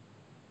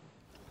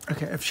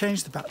 Okay, I've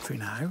changed the battery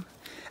now.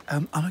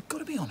 And I've got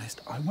to be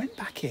honest, I went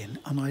back in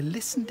and I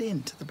listened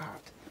in to the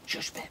bat.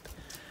 Shush, Pip.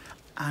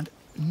 And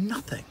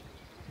nothing.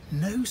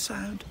 No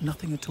sound,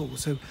 nothing at all.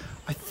 So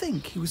I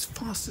think he was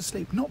fast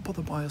asleep, not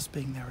bothered by us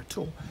being there at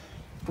all.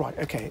 Right,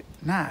 okay,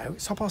 now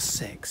it's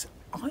 6:30.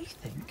 I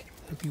think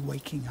he'll be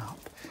waking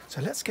up.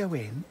 So let's go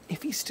in,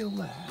 if he's still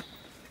there,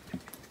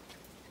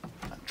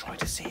 and try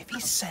to see if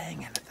he's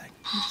saying anything.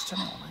 Let me just turn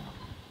it on, hang on.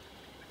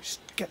 Just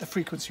get the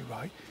frequency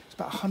right. It's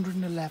about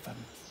 111.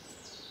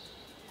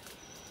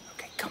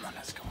 Okay, come on,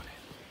 let's go on in.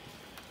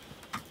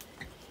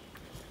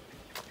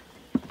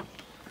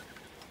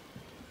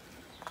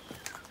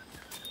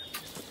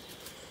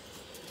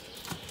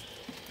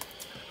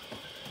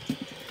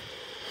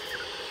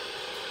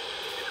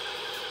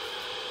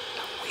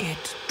 Weird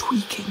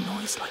tweaking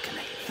noise like an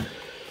alien.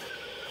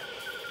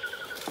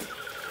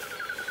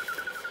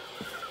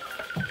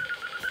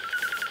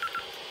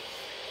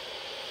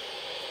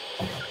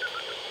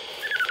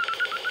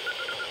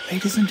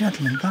 Ladies and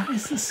gentlemen, that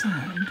is the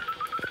sound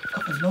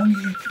of a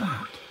long-eared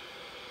bat.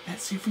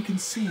 Let's see if we can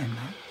see him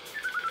now.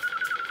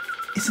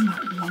 Isn't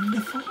that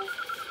wonderful?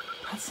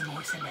 That's the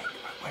noise he makes.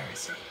 Where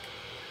is he?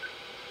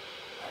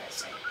 Where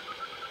is he?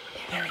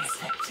 There he is.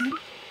 That's him.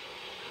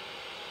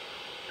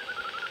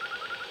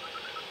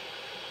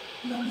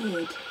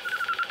 Long-eared.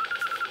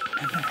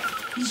 No,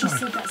 You sorry. just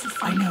said that's a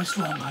I sound. know it's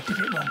wrong. I did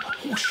it wrong.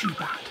 Horseshoe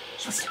bat.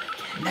 Just do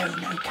it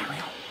again. No, carry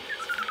on.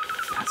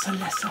 That's a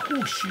lesser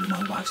horseshoe.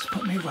 My wife's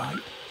put me right.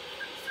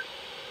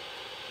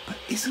 But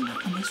isn't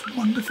that the most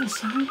wonderful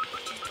sound?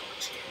 Could you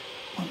touch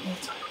it? One more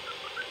time.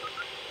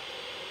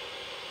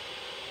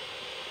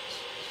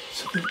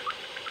 So the...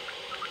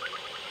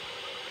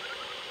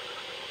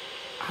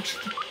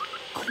 Actually, the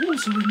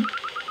calls are in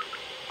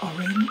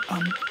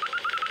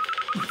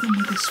rhythm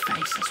with his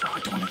face as well. I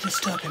don't want to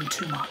disturb him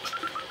too much.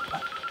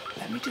 But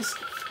let me just...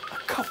 A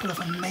couple of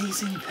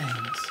amazing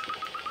things.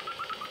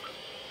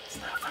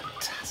 Isn't that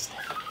fantastic?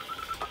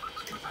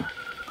 Let's go back.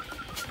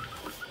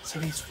 So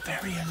he's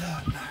very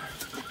alert now.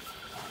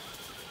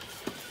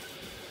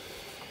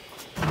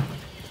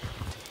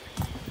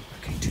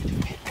 Okay, Judy,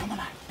 Pip, come on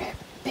out.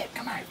 Pip,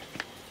 come out.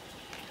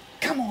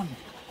 Come on.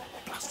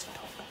 Blasted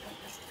dog.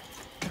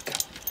 Good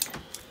girl.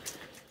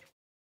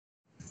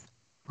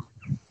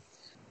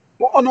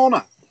 What an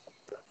honour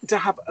to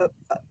have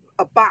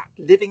a bat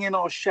living in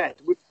our shed.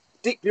 We're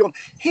deeply on.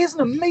 Here's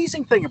an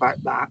amazing thing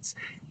about bats.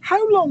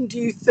 How long do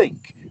you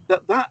think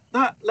that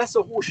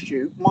lesser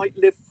horseshoe might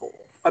live for?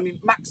 I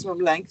mean, maximum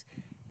length,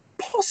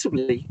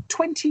 possibly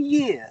 20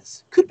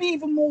 years. Could be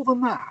even more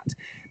than that.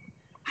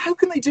 How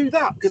can they do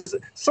that? Because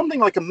something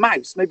like a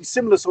mouse, maybe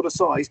similar sort of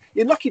size,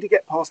 you're lucky to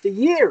get past a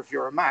year if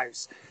you're a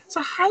mouse.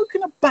 So how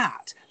can a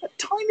bat, a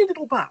tiny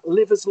little bat,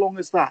 live as long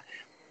as that?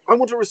 I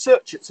want to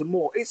research it some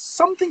more. It's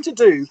something to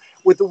do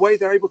with the way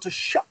they're able to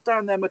shut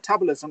down their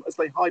metabolism as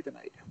they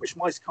hibernate, which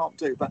mice can't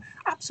do, but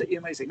absolutely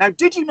amazing. Now,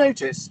 did you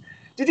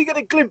get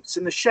a glimpse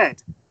in the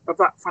shed of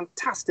that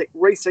fantastic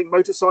racing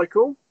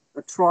motorcycle,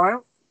 a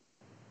Triumph?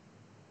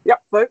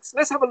 Yep, folks,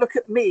 let's have a look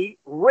at me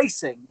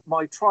racing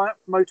my Triumph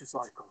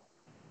motorcycle.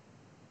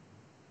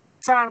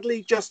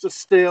 Sadly, just a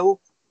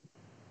still.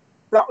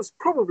 That was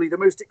probably the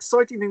most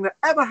exciting thing that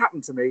ever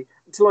happened to me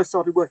until I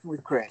started working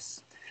with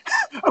Chris.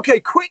 Okay,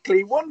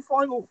 quickly, one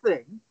final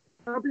thing.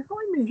 Now,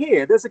 behind me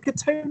here, there's a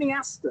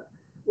Cotoneaster,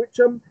 which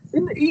in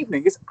the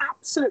evening is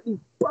absolutely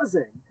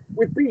buzzing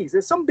with bees.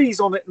 There's some bees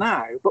on it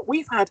now, but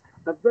we've had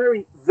a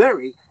very,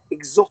 very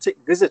exotic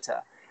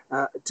visitor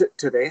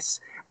to this.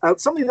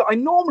 Something that I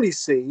normally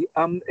see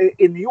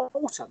in the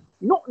autumn,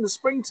 not in the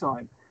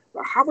springtime.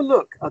 But have a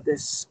look at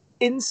this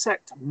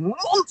insect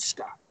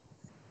monster.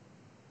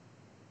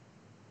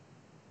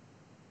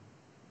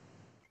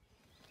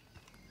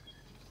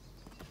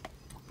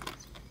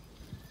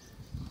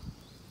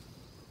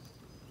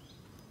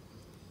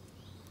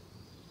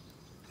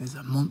 There's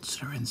a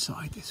monster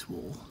inside this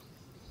wall.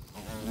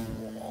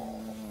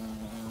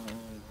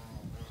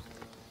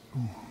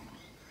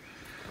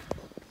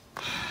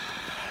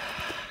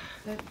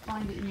 Don't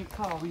find it in your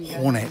car when you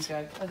Hornet.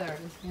 go. Oh, there it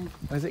is. Yeah.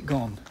 Where's it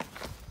gone?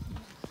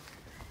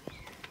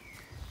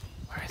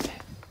 Where is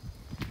it?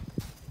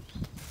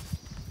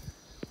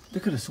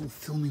 Look at us all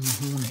filming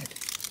the hornet.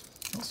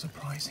 Not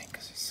surprising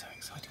because it's so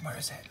exciting. Where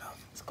is it, love?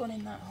 It's gone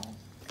in that hole.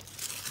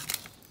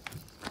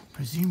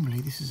 Presumably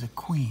this is a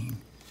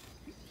queen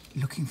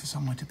looking for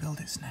somewhere to build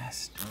its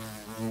nest.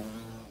 I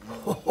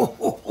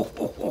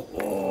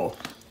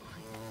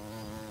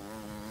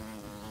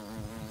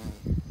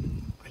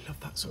love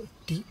that sort of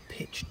deep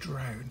pitched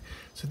drone.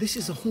 So this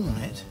is a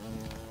hornet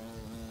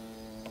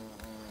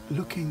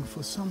looking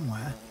for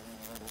somewhere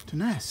to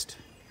nest,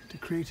 to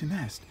create a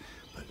nest.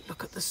 But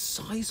look at the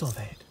size of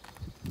it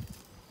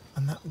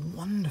and that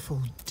wonderful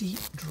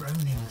deep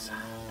droning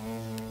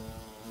sound.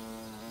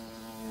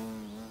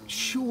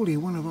 Surely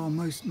one of our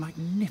most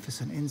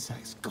magnificent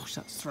insects. Gosh,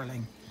 that's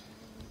thrilling.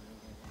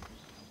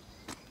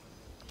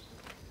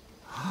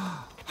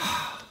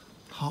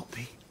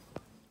 Heartbeat.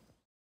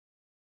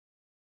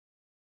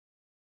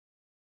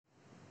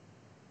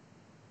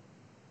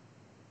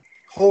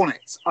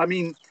 Hornets. I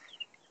mean,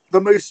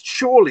 the most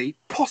surely,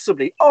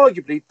 possibly,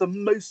 arguably the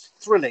most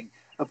thrilling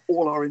of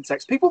all our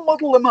insects. People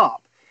model them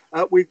up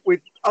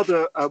with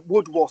other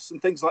wood wasps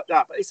and things like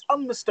that, but it's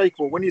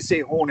unmistakable when you see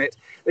a hornet.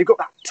 They've got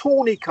that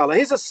tawny colour.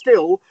 Here's a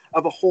still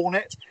of a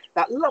hornet,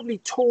 that lovely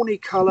tawny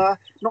colour,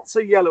 not so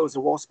yellow as a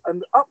wasp,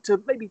 and up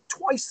to maybe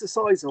twice the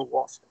size of a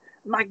wasp.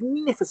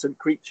 Magnificent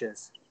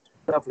creatures.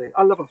 Lovely.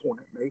 I love a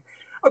hornet, me.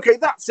 Okay,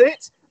 that's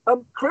it.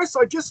 Chris,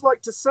 we'd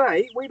like to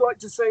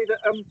say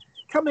that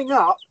coming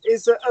up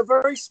is a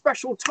very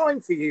special time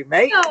for you,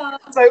 mate. Oh.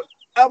 So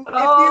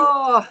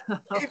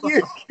if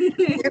you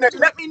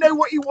let me know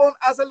what you want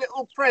as a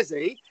little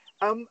prezi,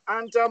 and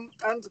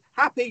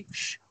happy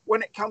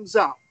when it comes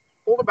up.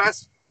 All the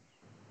best.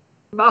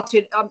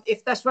 Martin,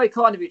 if that's very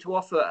kind of you to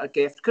offer a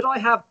gift, could I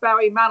have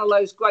Barry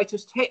Manilow's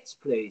greatest hits,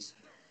 please?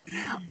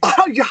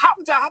 Oh, you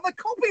happen to have a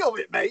copy of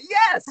it, mate?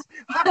 Yes.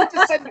 Happy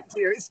to send it to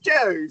you. It's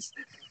Joe's.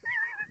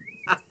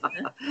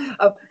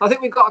 I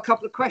think we've got a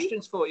couple of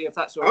questions for you, if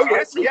that's all right.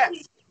 Oh,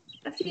 yes.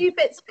 A few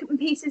bits and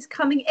pieces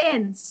coming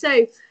in.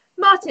 So,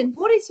 Martin,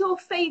 what is your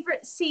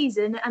favourite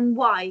season and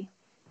why?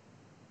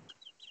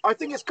 I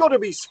think it's got to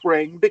be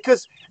spring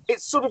because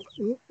it's sort of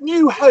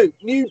new hope,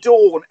 new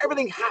dawn.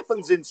 Everything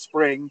happens in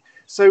spring.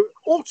 So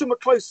autumn a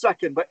close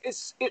second, but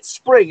it's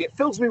spring. It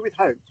fills me with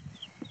hope.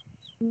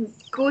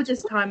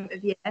 Gorgeous time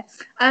of year.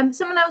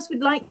 Someone else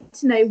would like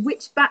to know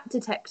which bat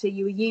detector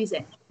you were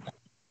using.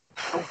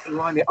 Oh,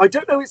 blimey. I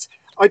don't know its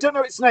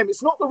name.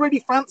 It's not the really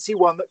fancy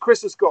one that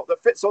Chris has got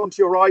that fits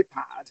onto your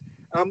iPad.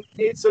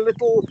 It's a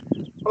little.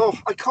 Oh,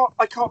 I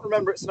can't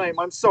remember its name.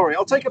 I'm sorry.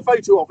 I'll take a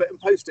photo of it and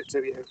post it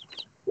to you.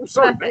 Oh,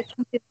 sorry. Perfect.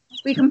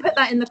 We can put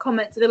that in the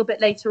comments a little bit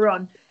later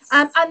on.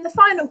 And the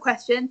final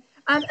question,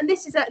 and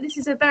this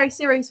is a very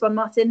serious one,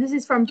 Martin. This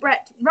is from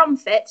Brett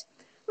Rumfit.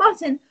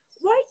 Martin,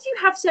 why do you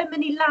have so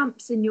many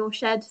lamps in your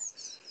shed?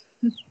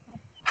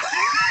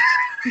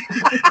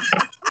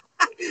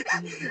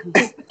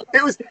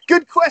 It was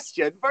good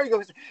question, very good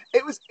question.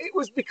 It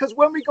was because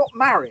when we got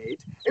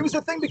married, it was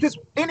the thing because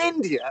in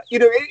India,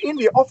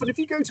 often if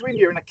you go to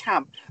India in a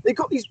camp, they've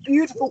got these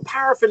beautiful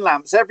paraffin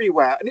lamps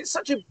everywhere, and it's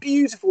such a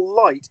beautiful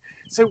light.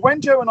 So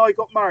when Joe and I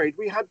got married,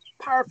 we had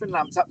paraffin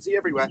lamps absolutely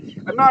everywhere,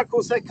 and now of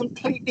course they're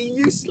completely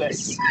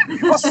useless.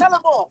 I'll sell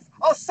them off.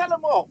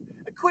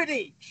 £1 quid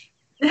each.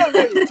 No,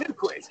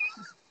 £2.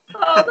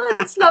 Oh,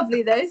 that's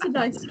lovely though. It's a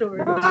nice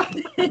story.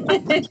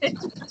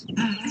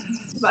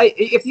 Mate,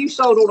 if you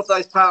sold all of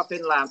those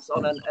paraffin lamps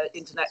on an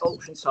internet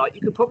auction site,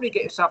 you could probably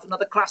get yourself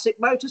another classic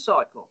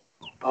motorcycle.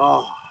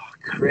 Oh,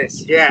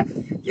 Chris, yeah.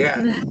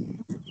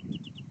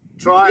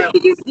 Try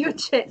it. Your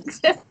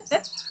chicks.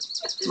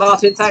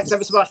 Martin, thanks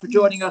ever so much for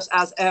joining us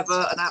as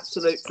ever. An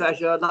absolute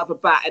pleasure. Love a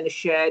bat in the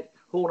shed,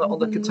 hornet on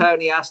the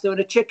Cotoneaster, and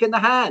a chick in the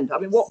hand. I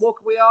mean, what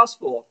can we ask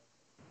for?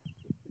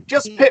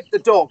 Just Pip the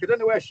dog. I don't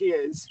know where she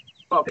is.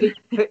 Well, keep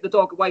the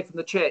dog away from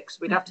the chicks.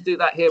 We'd have to do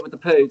that here with the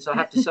poods, I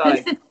have to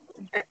say.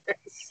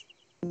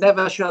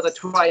 Never show the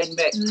tray and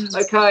mix.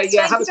 Okay,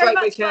 yeah, Thank have you a very great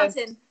much, weekend.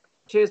 Martin.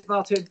 Cheers,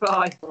 Martin.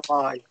 Bye.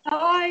 Bye.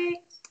 Bye.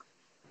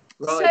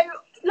 Right. So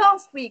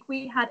last week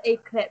we had a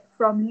clip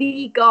from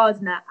Lee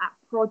Gardner at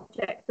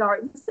Project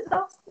Diary. Was it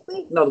last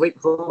week? No, the week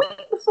before.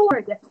 Week before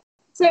again.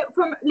 So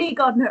from Lee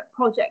Gardner at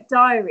Project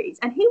Diaries,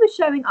 and he was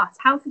showing us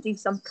how to do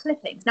some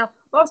clippings. Now,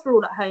 whilst we're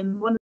all at home,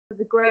 one of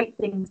the great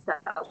things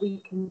that we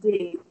can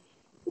do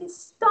is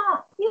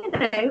start,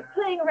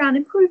 playing around,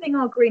 improving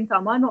our green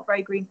thumb. I'm not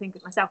very green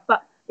fingered myself,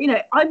 but,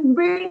 I'm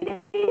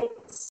really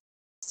inspired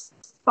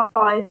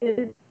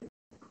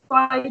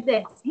by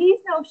this. He's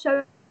now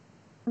showing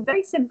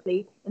very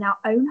simply in our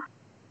own.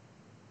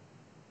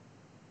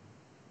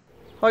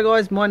 Hi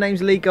guys, my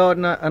name's Lee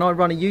Gardner and I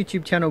run a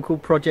YouTube channel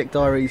called Project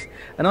Diaries,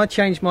 and I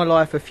changed my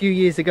life a few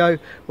years ago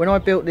when I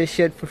built this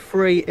shed for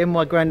free in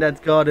my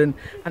granddad's garden,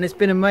 and it's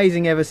been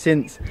amazing ever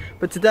since.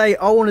 But today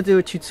I want to do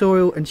a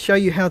tutorial and show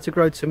you how to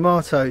grow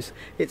tomatoes.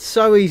 It's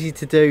so easy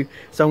to do,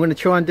 so I'm going to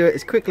try and do it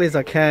as quickly as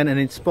I can and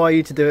inspire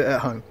you to do it at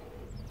home.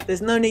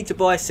 There's no need to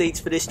buy seeds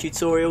for this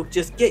tutorial,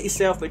 just get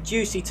yourself a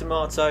juicy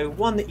tomato,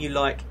 one that you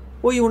like.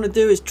 What you want to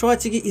do is try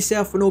to get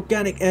yourself an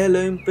organic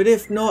heirloom, but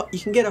if not,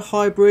 you can get a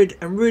hybrid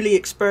and really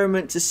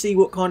experiment to see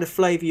what kind of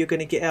flavour you're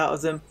going to get out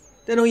of them.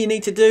 Then all you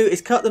need to do is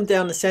cut them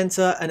down the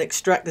centre and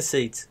extract the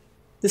seeds.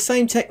 The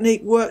same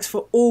technique works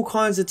for all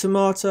kinds of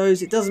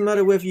tomatoes. It doesn't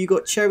matter whether you've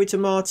got cherry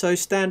tomatoes,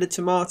 standard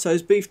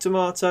tomatoes, beef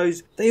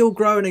tomatoes. They all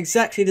grow in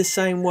exactly the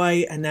same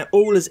way and they're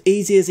all as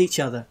easy as each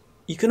other.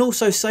 You can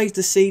also save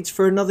the seeds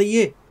for another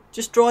year.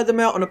 Just dry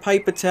them out on a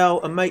paper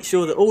towel and make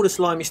sure that all the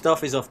slimy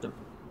stuff is off them.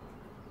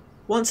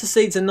 Once the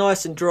seeds are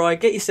nice and dry,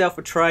 get yourself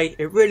a tray.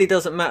 It really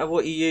doesn't matter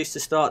what you use to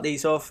start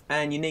these off,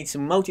 and you need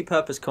some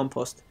multi-purpose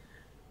compost.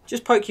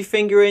 Just poke your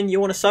finger in. You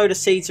want to sow the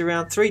seeds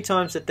around 3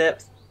 times the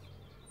depth.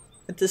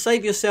 And to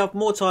save yourself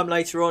more time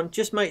later on,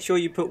 just make sure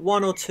you put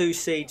 1 or 2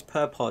 seeds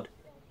per pod.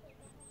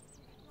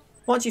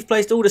 Once you've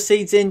placed all the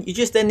seeds in, you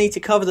just then need to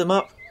cover them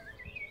up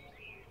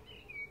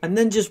and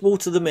then just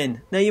water them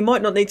in. Now you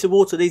might not need to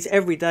water these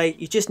every day,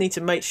 you just need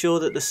to make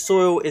sure that the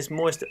soil is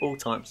moist at all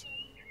times.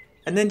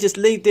 And then just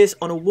leave this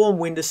on a warm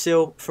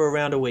windowsill for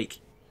around a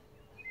week.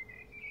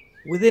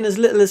 Within as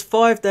little as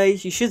 5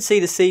 days, you should see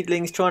the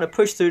seedlings trying to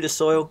push through the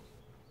soil.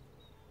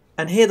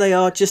 And here they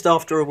are just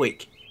after a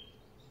week.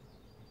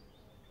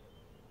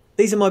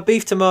 These are my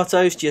beef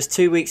tomatoes just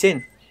 2 weeks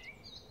in.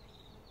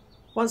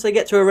 Once they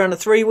get to around the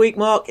 3-week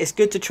mark, it's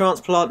good to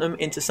transplant them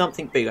into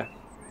something bigger.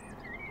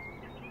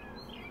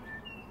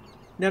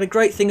 Now the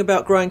great thing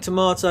about growing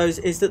tomatoes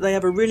is that they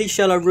have a really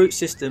shallow root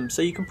system,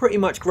 so you can pretty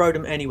much grow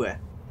them anywhere,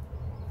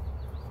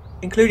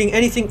 including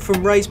anything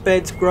from raised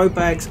beds, grow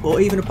bags, or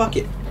even a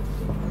bucket.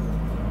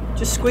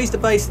 Just squeeze the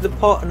base of the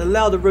pot and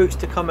allow the roots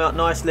to come out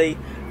nicely,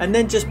 and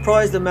then just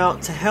prise them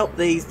out to help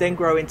these then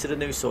grow into the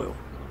new soil.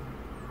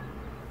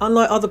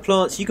 Unlike other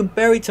plants, you can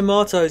bury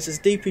tomatoes as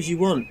deep as you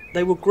want.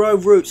 They will grow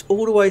roots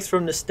all the way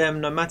from the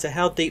stem, no matter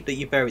how deep that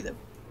you bury them.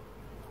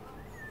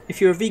 If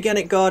you're a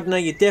veganic gardener,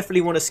 you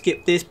definitely want to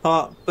skip this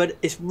part, but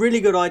it's a really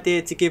good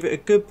idea to give it a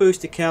good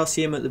boost of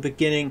calcium at the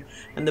beginning,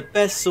 and the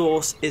best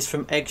source is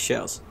from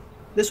eggshells.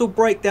 This will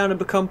break down and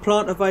become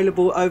plant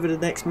available over the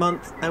next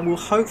month and will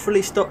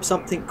hopefully stop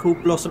something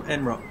called blossom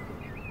end rot.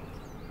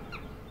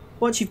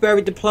 Once you've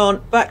buried the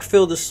plant,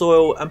 backfill the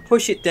soil and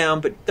push it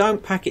down, but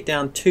don't pack it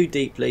down too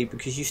deeply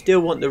because you still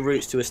want the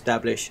roots to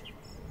establish.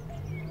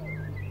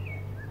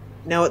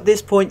 Now at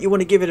this point you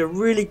want to give it a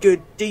really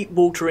good deep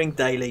watering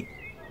daily.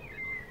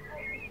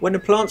 When the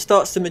plant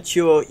starts to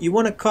mature, you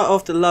want to cut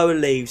off the lower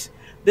leaves.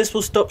 This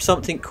will stop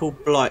something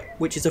called blight,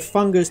 which is a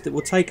fungus that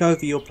will take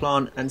over your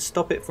plant and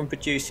stop it from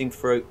producing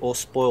fruit or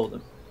spoil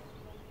them.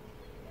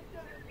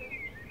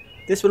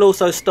 This will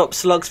also stop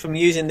slugs from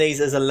using these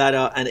as a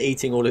ladder and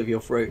eating all of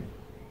your fruit.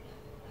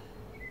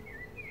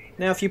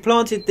 Now if you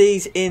planted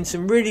these in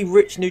some really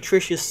rich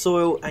nutritious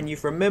soil and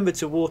you've remembered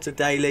to water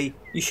daily,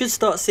 you should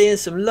start seeing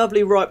some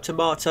lovely ripe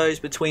tomatoes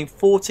between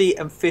 40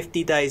 and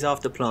 50 days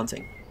after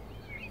planting.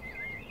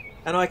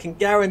 And I can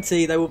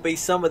guarantee they will be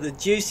some of the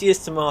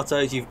juiciest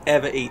tomatoes you've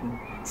ever eaten.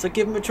 So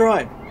give them a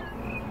try.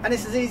 And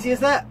it's as easy as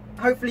that.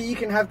 Hopefully you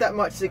can have that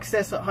much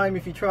success at home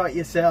if you try it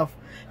yourself.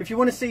 If you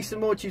want to see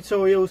some more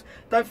tutorials,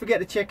 don't forget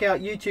to check out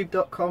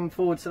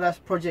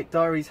youtube.com/Project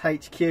Diaries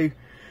HQ.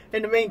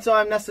 In the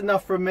meantime, that's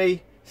enough from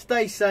me.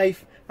 Stay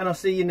safe and I'll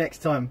see you next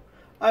time.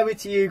 Over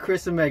to you,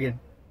 Chris and Megan.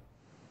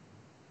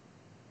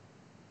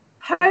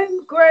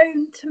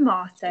 Homegrown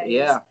tomatoes.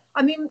 Yeah.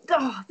 I mean,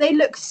 they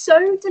look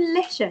so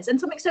delicious and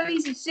something so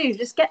easy to do.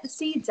 Just get the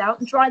seeds out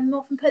and dry them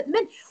off and put them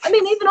in. I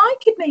mean, even I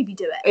could maybe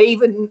do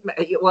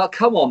it. Well,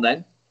 come on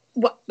then.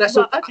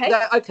 Okay.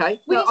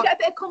 Okay. We need to get a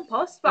bit of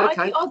compost, but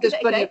okay. I'll There's give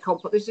it plenty a of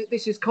compost.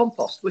 This is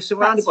compost. We're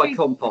surrounded by true.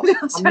 compost.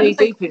 I'm knee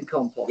deep in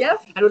compost. Yeah.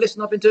 And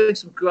listen, I've been doing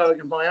some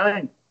growing of my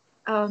own.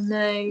 Oh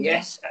no.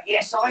 Yes,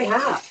 I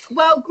have.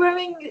 Well,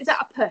 growing is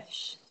at a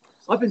push.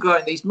 I've been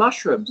growing these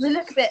mushrooms. They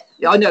look a bit.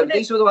 Yeah, I know.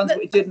 These were the ones that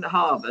we didn't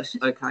harvest.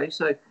 Okay,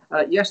 so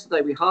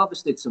yesterday we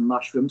harvested some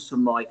mushrooms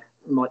from my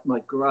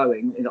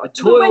growing. I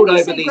toiled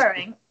over these.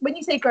 When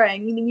you say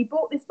growing, you mean you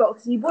bought this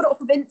box and you bought it off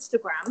of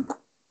Instagram,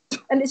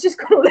 and it's just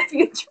gone all over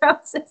your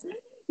trousers.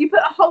 You put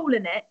a hole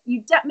in it.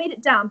 You made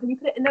it damp, and you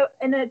put it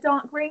in a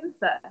dark green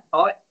fur.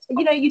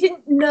 You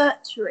didn't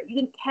nurture it. You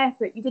didn't care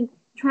for it. You didn't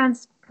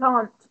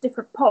transplant to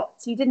different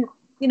pots. You didn't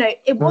you know,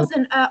 it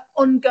wasn't an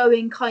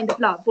ongoing kind of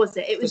love, was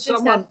it? It was for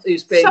just someone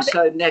who's being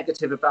so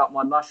negative about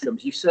my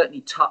mushrooms. You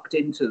certainly tucked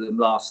into them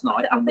last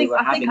night, and we were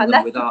having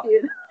them with our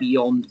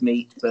Beyond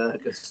Meat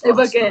burgers. They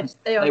were good.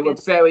 They were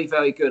very,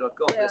 very good. I've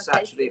got this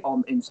actually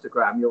on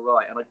Instagram. You're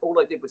right, and all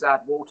I did was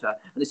add water,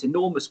 and this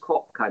enormous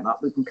crop came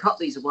up. We can cut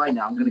these away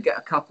now. I'm going to get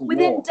a couple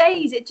within more.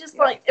 days. It just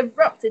like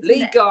erupted.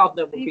 Lee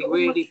Gardner would be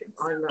really.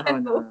 I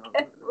know.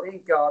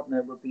 Lee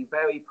Gardner would be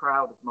very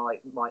proud of my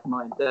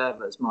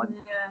endeavours, my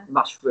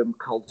mushroom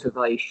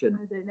cultivation.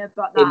 I don't know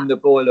about that. In the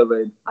boiler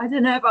room. I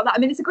don't know about that. I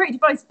mean, it's a great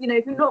device. You know,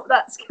 if you're not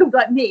that skilled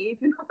like me,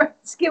 if you're not very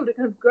skilled at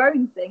kind of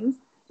growing things,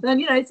 then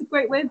you know it's a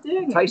great way of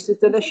doing it.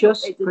 Tasted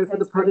delicious. Proof of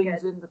the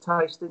puddings in the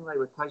tasting. They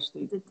were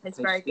tasty. It did taste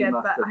very good.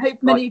 But I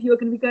hope many of you are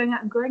going to be going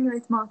out and growing your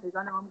own tomatoes.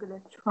 I know I'm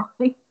going to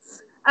try.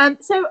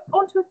 So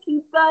on to a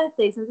few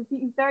birthdays. There's a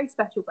few very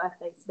special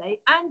birthdays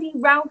today. Andy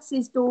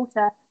Rouse's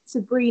daughter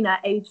Sabrina,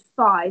 aged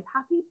 5.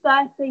 Happy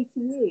birthday to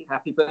you.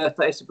 Happy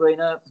birthday,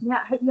 Sabrina.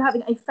 Yeah, I hope you're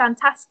having a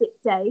fantastic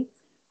day.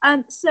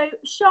 So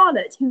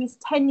Charlotte, who is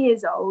 10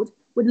 years old,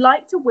 would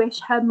like to wish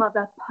her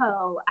mother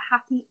Pearl a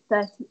happy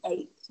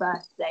 38th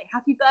birthday.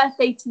 Happy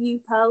birthday to you,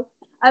 Pearl.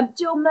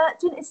 Jill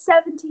Merchant is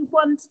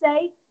 71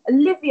 today.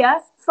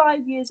 Olivia,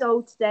 5 years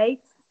old today.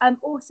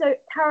 Also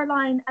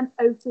Caroline and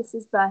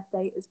Otis's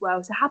birthday as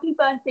well. So happy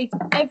birthday to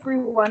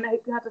everyone. I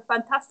hope you have a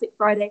fantastic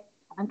Friday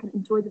and can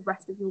enjoy the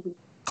rest of your week.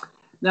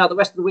 Now, the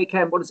rest of the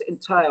weekend, what does it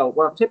entail?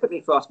 Well,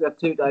 typically for us, we have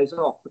 2 days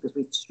off because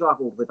we've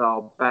struggled with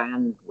our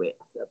bandwidth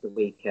at the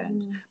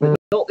weekend. But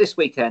not this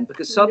weekend,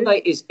 because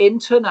Sunday is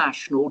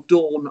International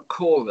Dawn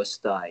Chorus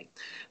Day.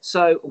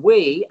 So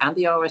we and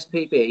the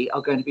RSPB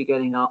are going to be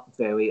getting up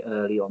very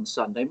early on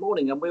Sunday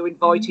morning, and we're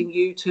inviting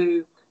you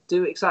to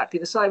do exactly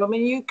the same. I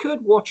mean, you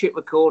could watch it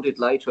recorded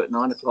later at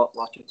 9 o'clock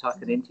whilst you're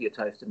tucking into your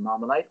toast and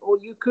marmalade, or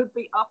you could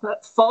be up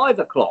at 5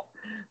 o'clock.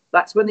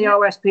 That's when the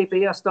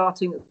RSPB are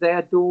starting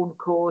their dawn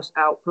chorus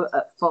output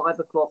at 5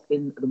 o'clock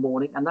in the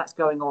morning, and that's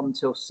going on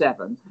until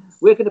 7.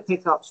 We're going to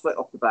pick up straight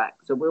off the back,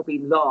 so we'll be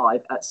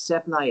live at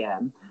 7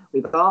 a.m.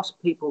 We've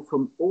asked people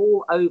from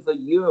all over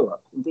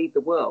Europe, indeed the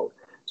world,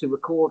 to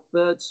record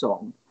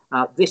birdsong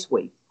this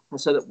week,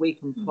 so that we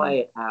can play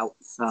it out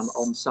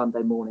on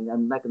Sunday morning.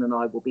 And Megan and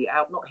I will be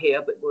out, not here,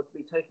 but we'll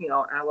be taking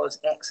our hour's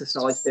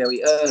exercise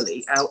very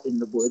early out in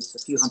the woods, a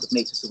few hundred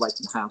metres away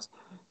from the house,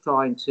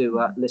 trying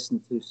to listen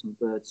to some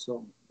bird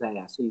song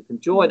there. So you can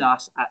join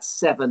us at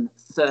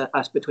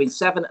between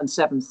 7 and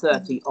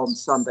 7:30 on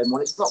Sunday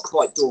morning. It's not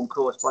quite dawn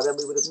chorus by then,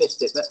 we would have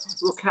missed it, but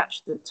we'll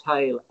catch the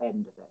tail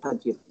end of it.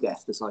 Plenty of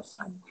guests, as I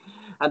say.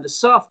 And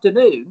this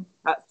afternoon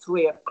at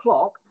 3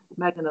 o'clock,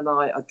 Megan and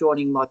I are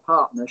joining my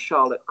partner,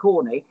 Charlotte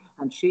Corney,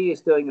 and she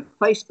is doing a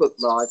Facebook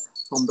Live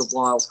from the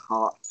Wild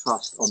Heart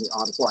Trust on the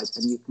Isle of Wight.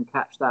 And you can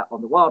catch that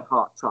on the Wild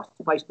Heart Trust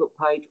Facebook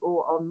page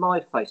or on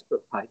my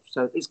Facebook page.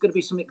 So it's going to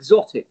be some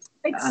exotic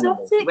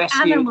animals.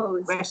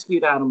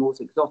 Rescued animals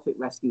this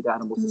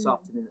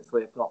afternoon at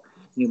 3 o'clock.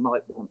 You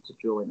might want to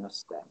join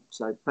us then.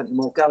 So plenty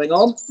more going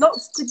on.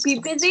 Lots to be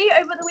busy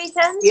over the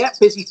weekend. Yeah,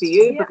 busy for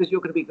you because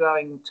you're going to be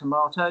growing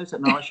tomatoes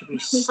and I should be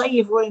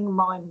savouring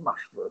my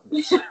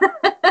mushrooms.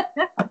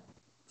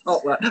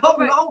 Hold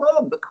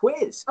on, the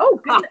quiz. Oh,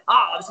 goodness.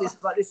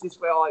 This is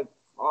where I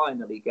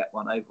finally get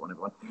one over on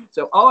everyone.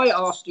 So I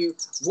asked you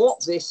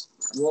what this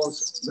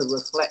was the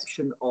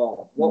reflection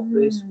of. What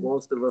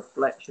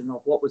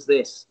was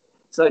this?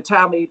 So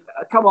tell me,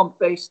 come on,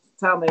 Beast,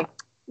 tell me.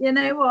 You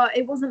know what?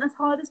 It wasn't as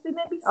hard as we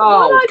maybe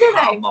thought. Oh, I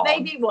don't know. on.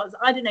 Maybe it was.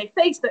 I don't know.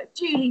 Facebook,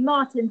 Julie,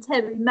 Martin,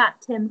 Terry,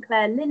 Matt, Tim,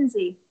 Claire,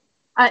 Lindsay.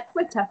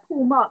 Twitter,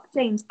 Paul, Mark,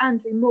 James,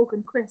 Andrew,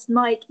 Morgan, Chris,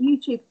 Mike.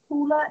 YouTube,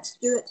 Paula,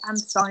 Stuart, and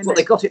Simon. Well,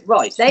 they got it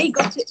right. They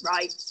got it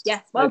right.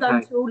 Yes, well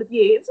done to all of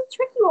you. It was a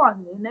tricky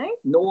one, you know.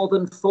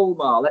 Northern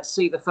Fulmar. Let's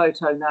see the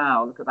photo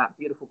now. Look at that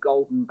beautiful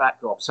golden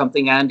backdrop.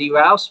 Something Andy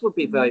Rouse would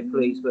be very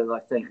pleased with,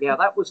 I think. Yeah,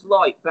 that was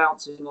light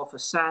bouncing off a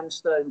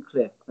sandstone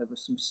cliff over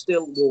some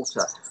still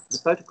water. The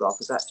photograph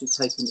was actually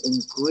taken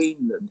in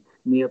Greenland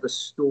near the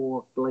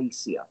Store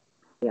Glacier.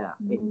 Yeah,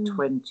 in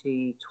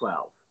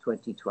 2012,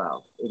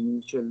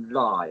 in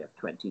July of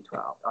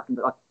 2012. I can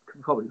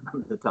probably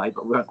remember the day,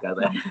 but we won't go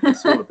there.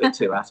 It's all a bit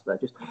too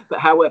Asperger's. But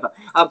however,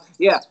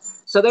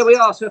 so there we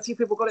are. So a few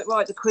people got it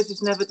right. The quiz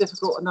is never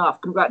difficult enough.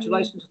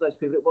 Congratulations to those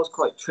people. It was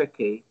quite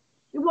tricky.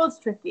 It was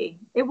tricky.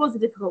 It was a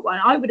difficult one.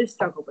 I would have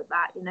struggled with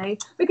that, you know,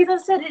 because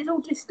as I said, it's all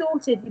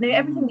distorted. You know,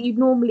 everything that you'd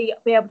normally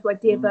be able to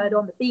ID a bird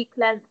on, the beak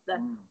length, the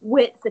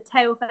width, the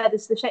tail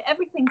feathers, the shape,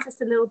 everything's just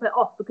a little bit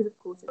off because, of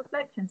course, it's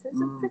reflection. So it's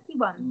a tricky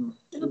one.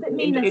 A little bit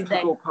meaner today. The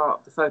integral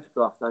part of the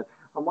photograph, though.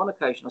 On one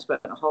occasion, I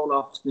spent a whole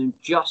afternoon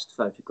just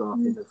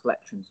photographing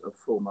reflections of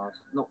fulmars,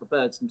 not the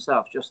birds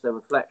themselves, just their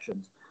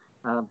reflections.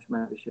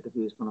 Maybe should have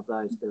used one of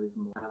those. They're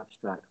even more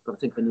abstract. But I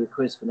think a new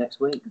quiz for next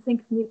week.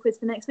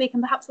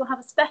 And perhaps we'll have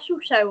a special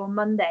show on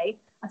Monday,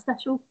 a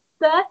special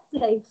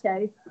birthday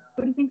show.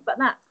 What do you think about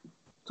that?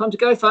 Time to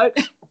go,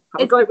 folks. Have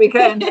a great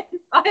weekend.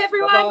 Bye,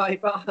 everyone.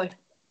 Bye.